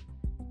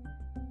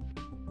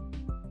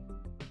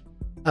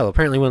 Oh,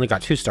 apparently we only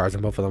got 2 stars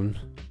on both of them.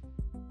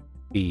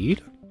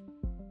 Feed.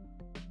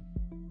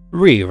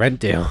 Rent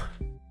due.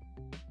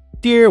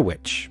 Dear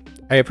Witch,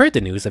 I have heard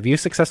the news of you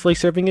successfully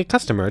serving a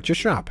customer at your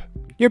shop.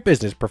 Your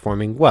business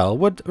performing well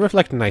would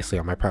reflect nicely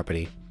on my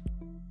property.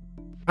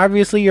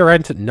 Obviously, your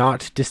rent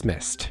not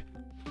dismissed.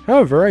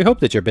 However, I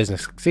hope that your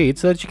business succeeds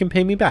so that you can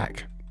pay me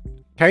back.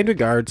 Kind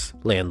regards,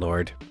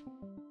 Landlord.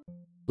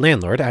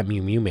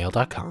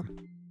 Landlord@mewmewmail.com.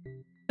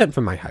 Sent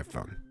from my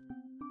iPhone.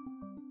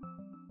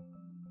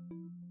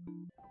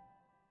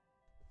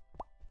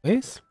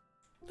 Anyways,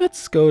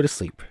 let's go to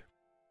sleep.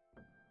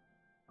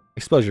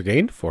 Exposure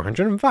gained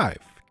 405.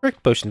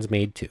 Correct potions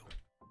made 2.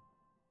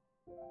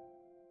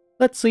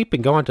 Let's sleep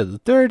and go on to the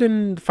 3rd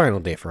and final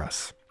day for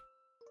us.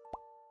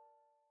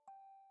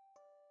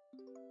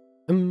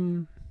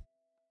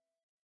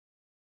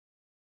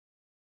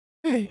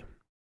 Hey,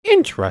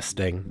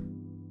 interesting.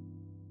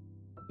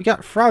 We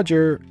got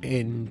Frogger,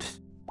 and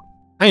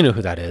I know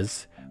who that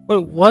is, but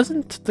it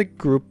wasn't the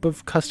group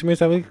of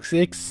customers I was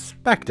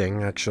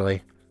expecting,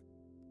 actually.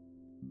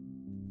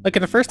 Like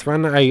in the first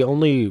run, I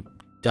only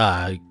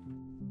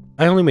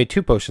made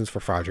 2 potions for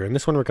Frogger, and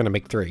this one we're gonna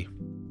make 3.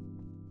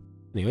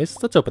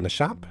 Anyways, let's open the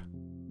shop.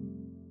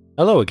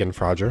 Hello again,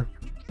 Frogger.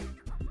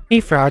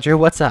 Hey, Frogger,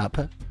 what's up?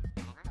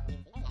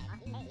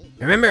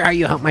 Remember how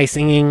you helped my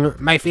singing?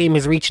 My fame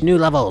has reached new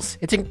levels.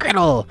 It's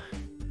incredible!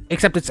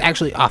 Except it's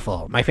actually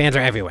awful. My fans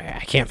are everywhere.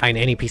 I can't find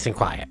any peace and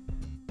quiet.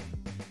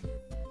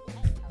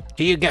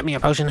 Can you get me a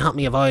potion to help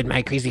me avoid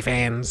my crazy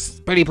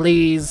fans? Pretty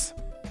please?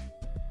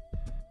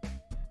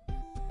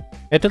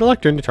 Head to the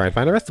lectern to try and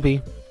find a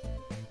recipe.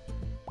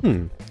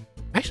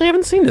 Actually, I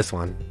haven't seen this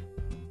one.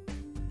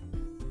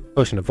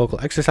 Potion of vocal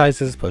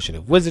exercises, potion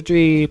of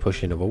wizardry,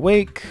 potion of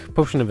awake,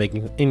 potion of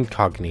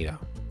incognito.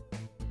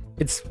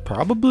 It's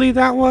probably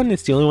that one.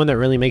 It's the only one that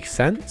really makes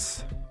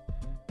sense.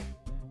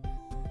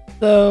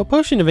 So,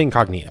 potion of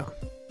incognito.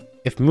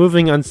 If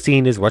moving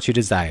unseen is what you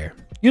desire,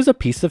 use a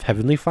piece of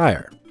heavenly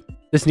fire.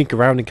 To sneak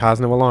around and cause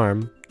no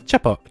alarm,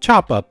 chop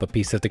up a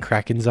piece of the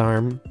Kraken's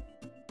arm.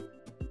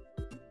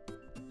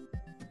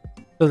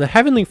 So the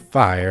heavenly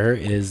fire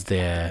is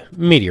the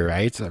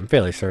meteorite, I'm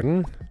fairly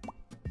certain.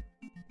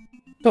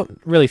 Don't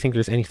really think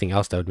there's anything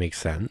else that would make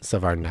sense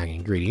of our 9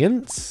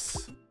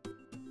 ingredients.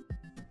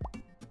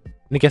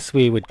 And I guess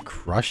we would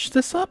crush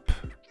this up?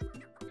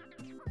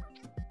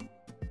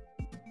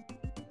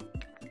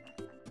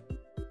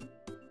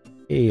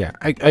 Yeah,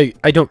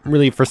 I don't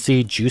really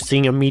foresee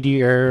juicing a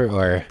meteor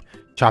or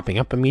chopping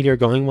up a meteor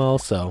going well,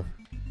 so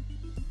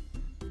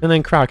And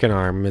then Kraken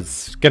arm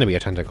is gonna be a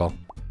tentacle.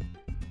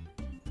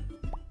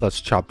 Let's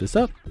chop this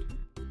up.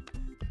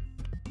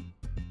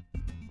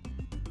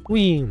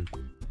 Whee!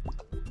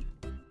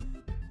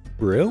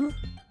 Brew?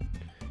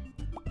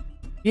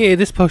 Yay,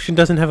 this potion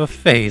doesn't have a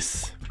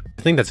face.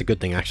 I think that's a good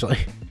thing, actually.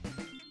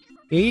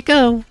 Here you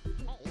go.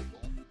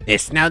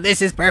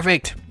 This is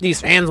perfect.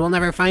 These fans will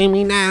never find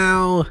me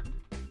now.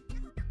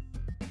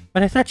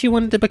 But I thought you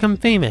wanted to become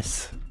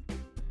famous.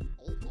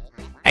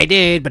 I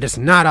did, but it's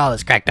not all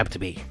it's cracked up to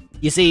be.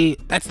 You see,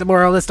 that's the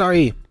moral of the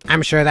story.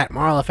 I'm sure that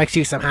moral affects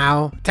you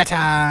somehow.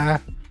 Ta-ta!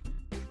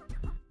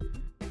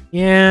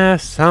 Yeah,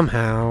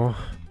 somehow.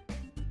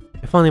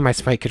 If only my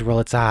sprite could roll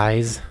its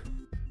eyes.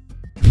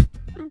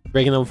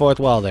 Breaking the fourth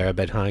wall there a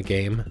bit, huh,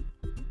 game?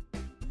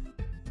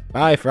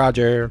 Bye,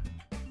 Roger.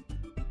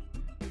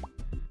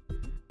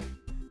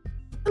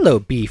 Hello,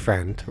 bee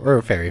friend. Or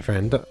a fairy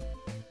friend.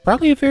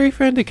 Probably a fairy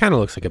friend. It kind of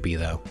looks like a bee,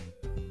 though.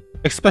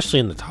 Especially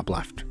in the top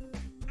left.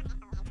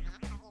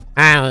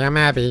 Hi, I'm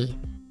Abby.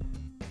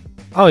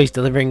 Always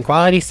delivering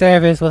quality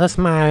service with a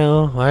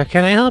smile. What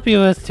can I help you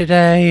with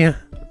today?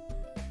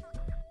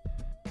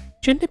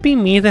 Shouldn't it be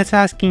me that's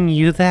asking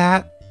you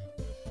that?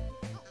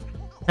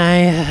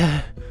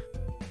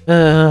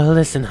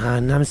 Listen,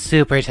 hon, I'm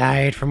super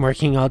tired from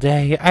working all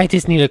day. I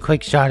just need a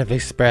quick shot of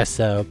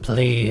espresso,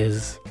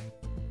 please.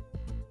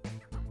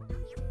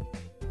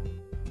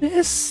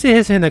 This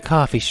isn't a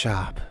coffee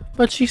shop,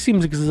 but she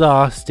seems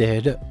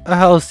exhausted.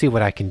 I'll see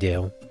what I can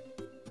do.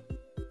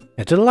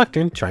 Head to the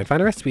lectern, try and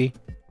find a recipe.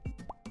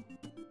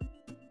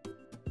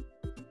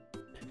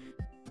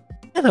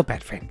 Hello,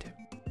 bad friend.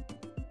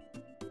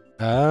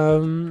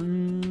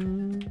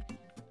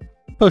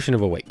 Potion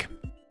of Awake.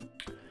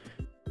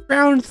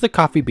 Ground the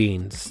coffee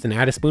beans, then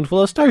add a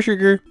spoonful of star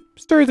sugar,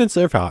 stir then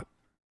serve hot.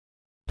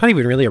 Not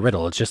even really a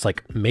riddle, it's just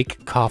like,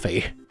 make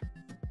coffee.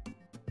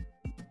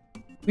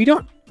 We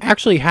don't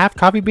actually have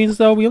coffee beans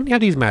though, we only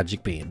have these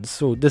magic beans,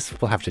 so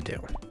this will have to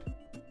do.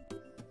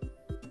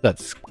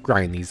 Let's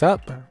grind these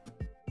up.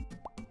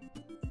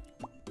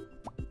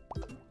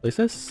 Place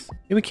this.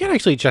 And we can't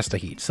actually adjust the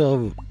heat,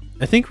 so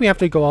I think we have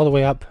to go all the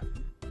way up.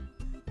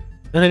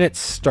 And then it's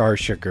star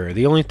sugar.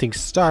 The only thing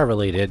star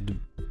related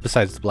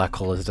besides the black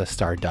hole is the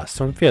star dust,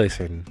 so I'm fairly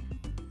certain.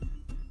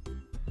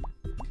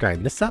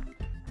 Grind this up.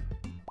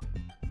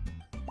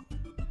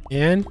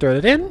 And throw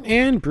it in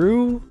and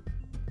brew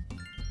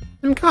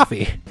some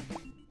coffee.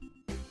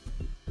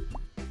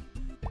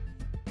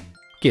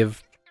 Here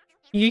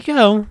you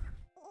go.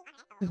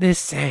 The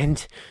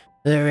scent,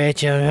 the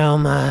rich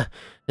aroma,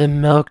 the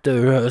milk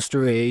to roast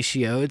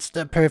ratio. It's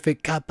the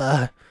perfect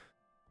cuppa.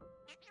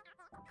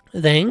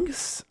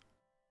 Thanks.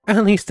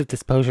 At least if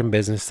this potion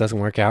business doesn't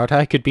work out,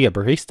 I could be a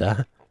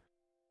barista.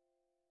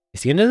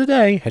 It's the end of the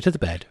day. Head to the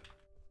bed.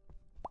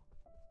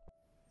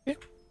 Okay.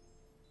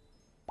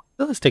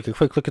 So let's take a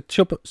quick look at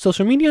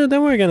social media,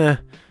 then we're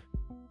gonna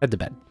head to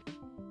bed.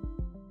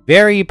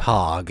 Very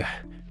pog.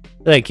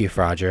 Thank you,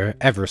 Roger,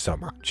 ever so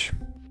much.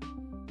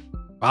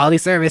 Quality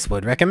service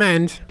would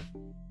recommend.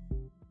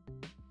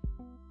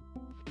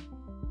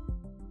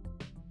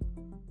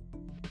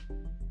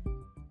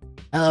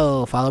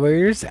 Hello,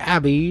 followers.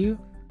 Abby.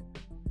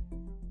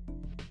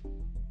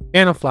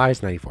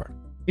 Flies94.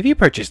 If you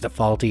purchased a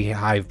faulty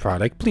Hive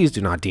product, please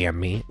do not DM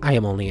me. I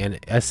am only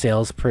a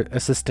sales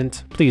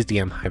assistant. Please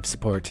DM Hive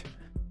support.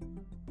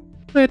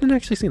 I hadn't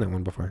actually seen that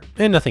one before.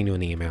 And nothing new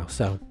in the email,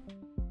 so.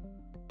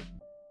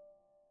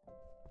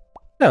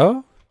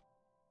 So,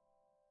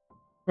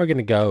 we're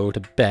gonna go to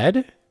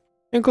bed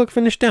and click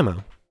finish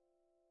demo.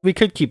 We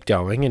could keep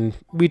going and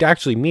we'd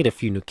actually meet a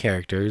few new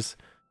characters.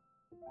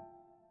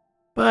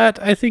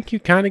 But I think you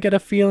kind of get a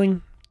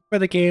feeling for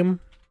the game.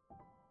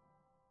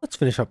 Let's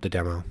finish up the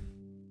demo.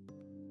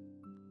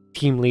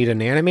 Team lead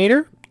and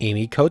animator,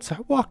 Amy Coates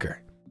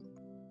Walker.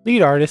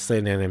 Lead artist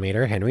and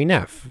animator, Henry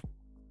Neff.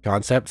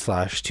 Concept /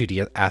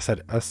 2D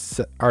asset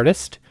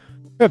artist,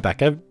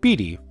 Rebecca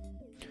Beatty.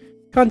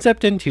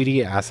 Concept and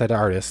 2D asset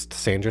artist,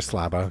 Sandra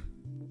Slaba.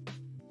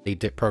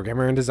 Lead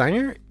programmer and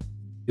designer,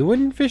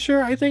 Ewan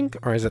Fisher, I think?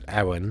 Or is it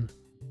Ewan?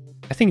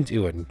 I think it's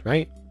Ewan,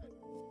 right?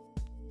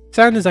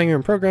 Sound designer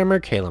and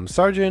programmer, Caleb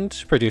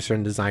Sargent. Producer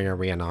and designer,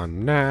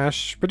 Rhiannon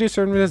Nash.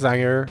 Producer and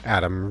designer,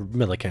 Adam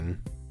Milliken.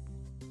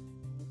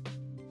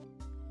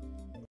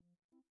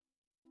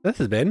 This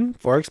has been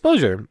For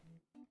Exposure.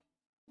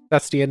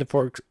 That's the end of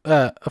For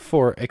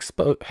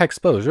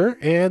Hexposure,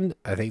 and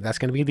I think that's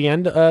going to be the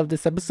end of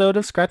this episode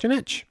of Scratch and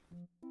Itch.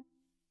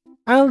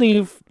 I'll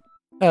leave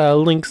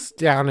links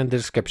down in the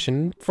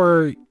description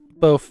for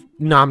both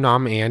Nom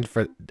Nom and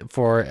for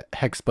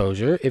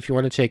Hexposure if you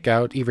want to check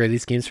out either of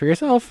these games for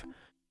yourself.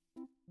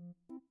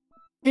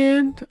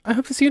 And I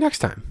hope to see you next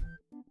time.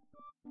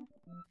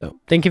 So,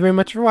 thank you very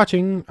much for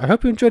watching. I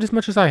hope you enjoyed as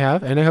much as I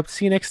have, and I hope to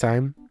see you next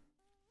time.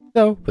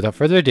 So, without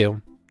further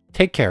ado,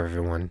 take care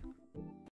everyone.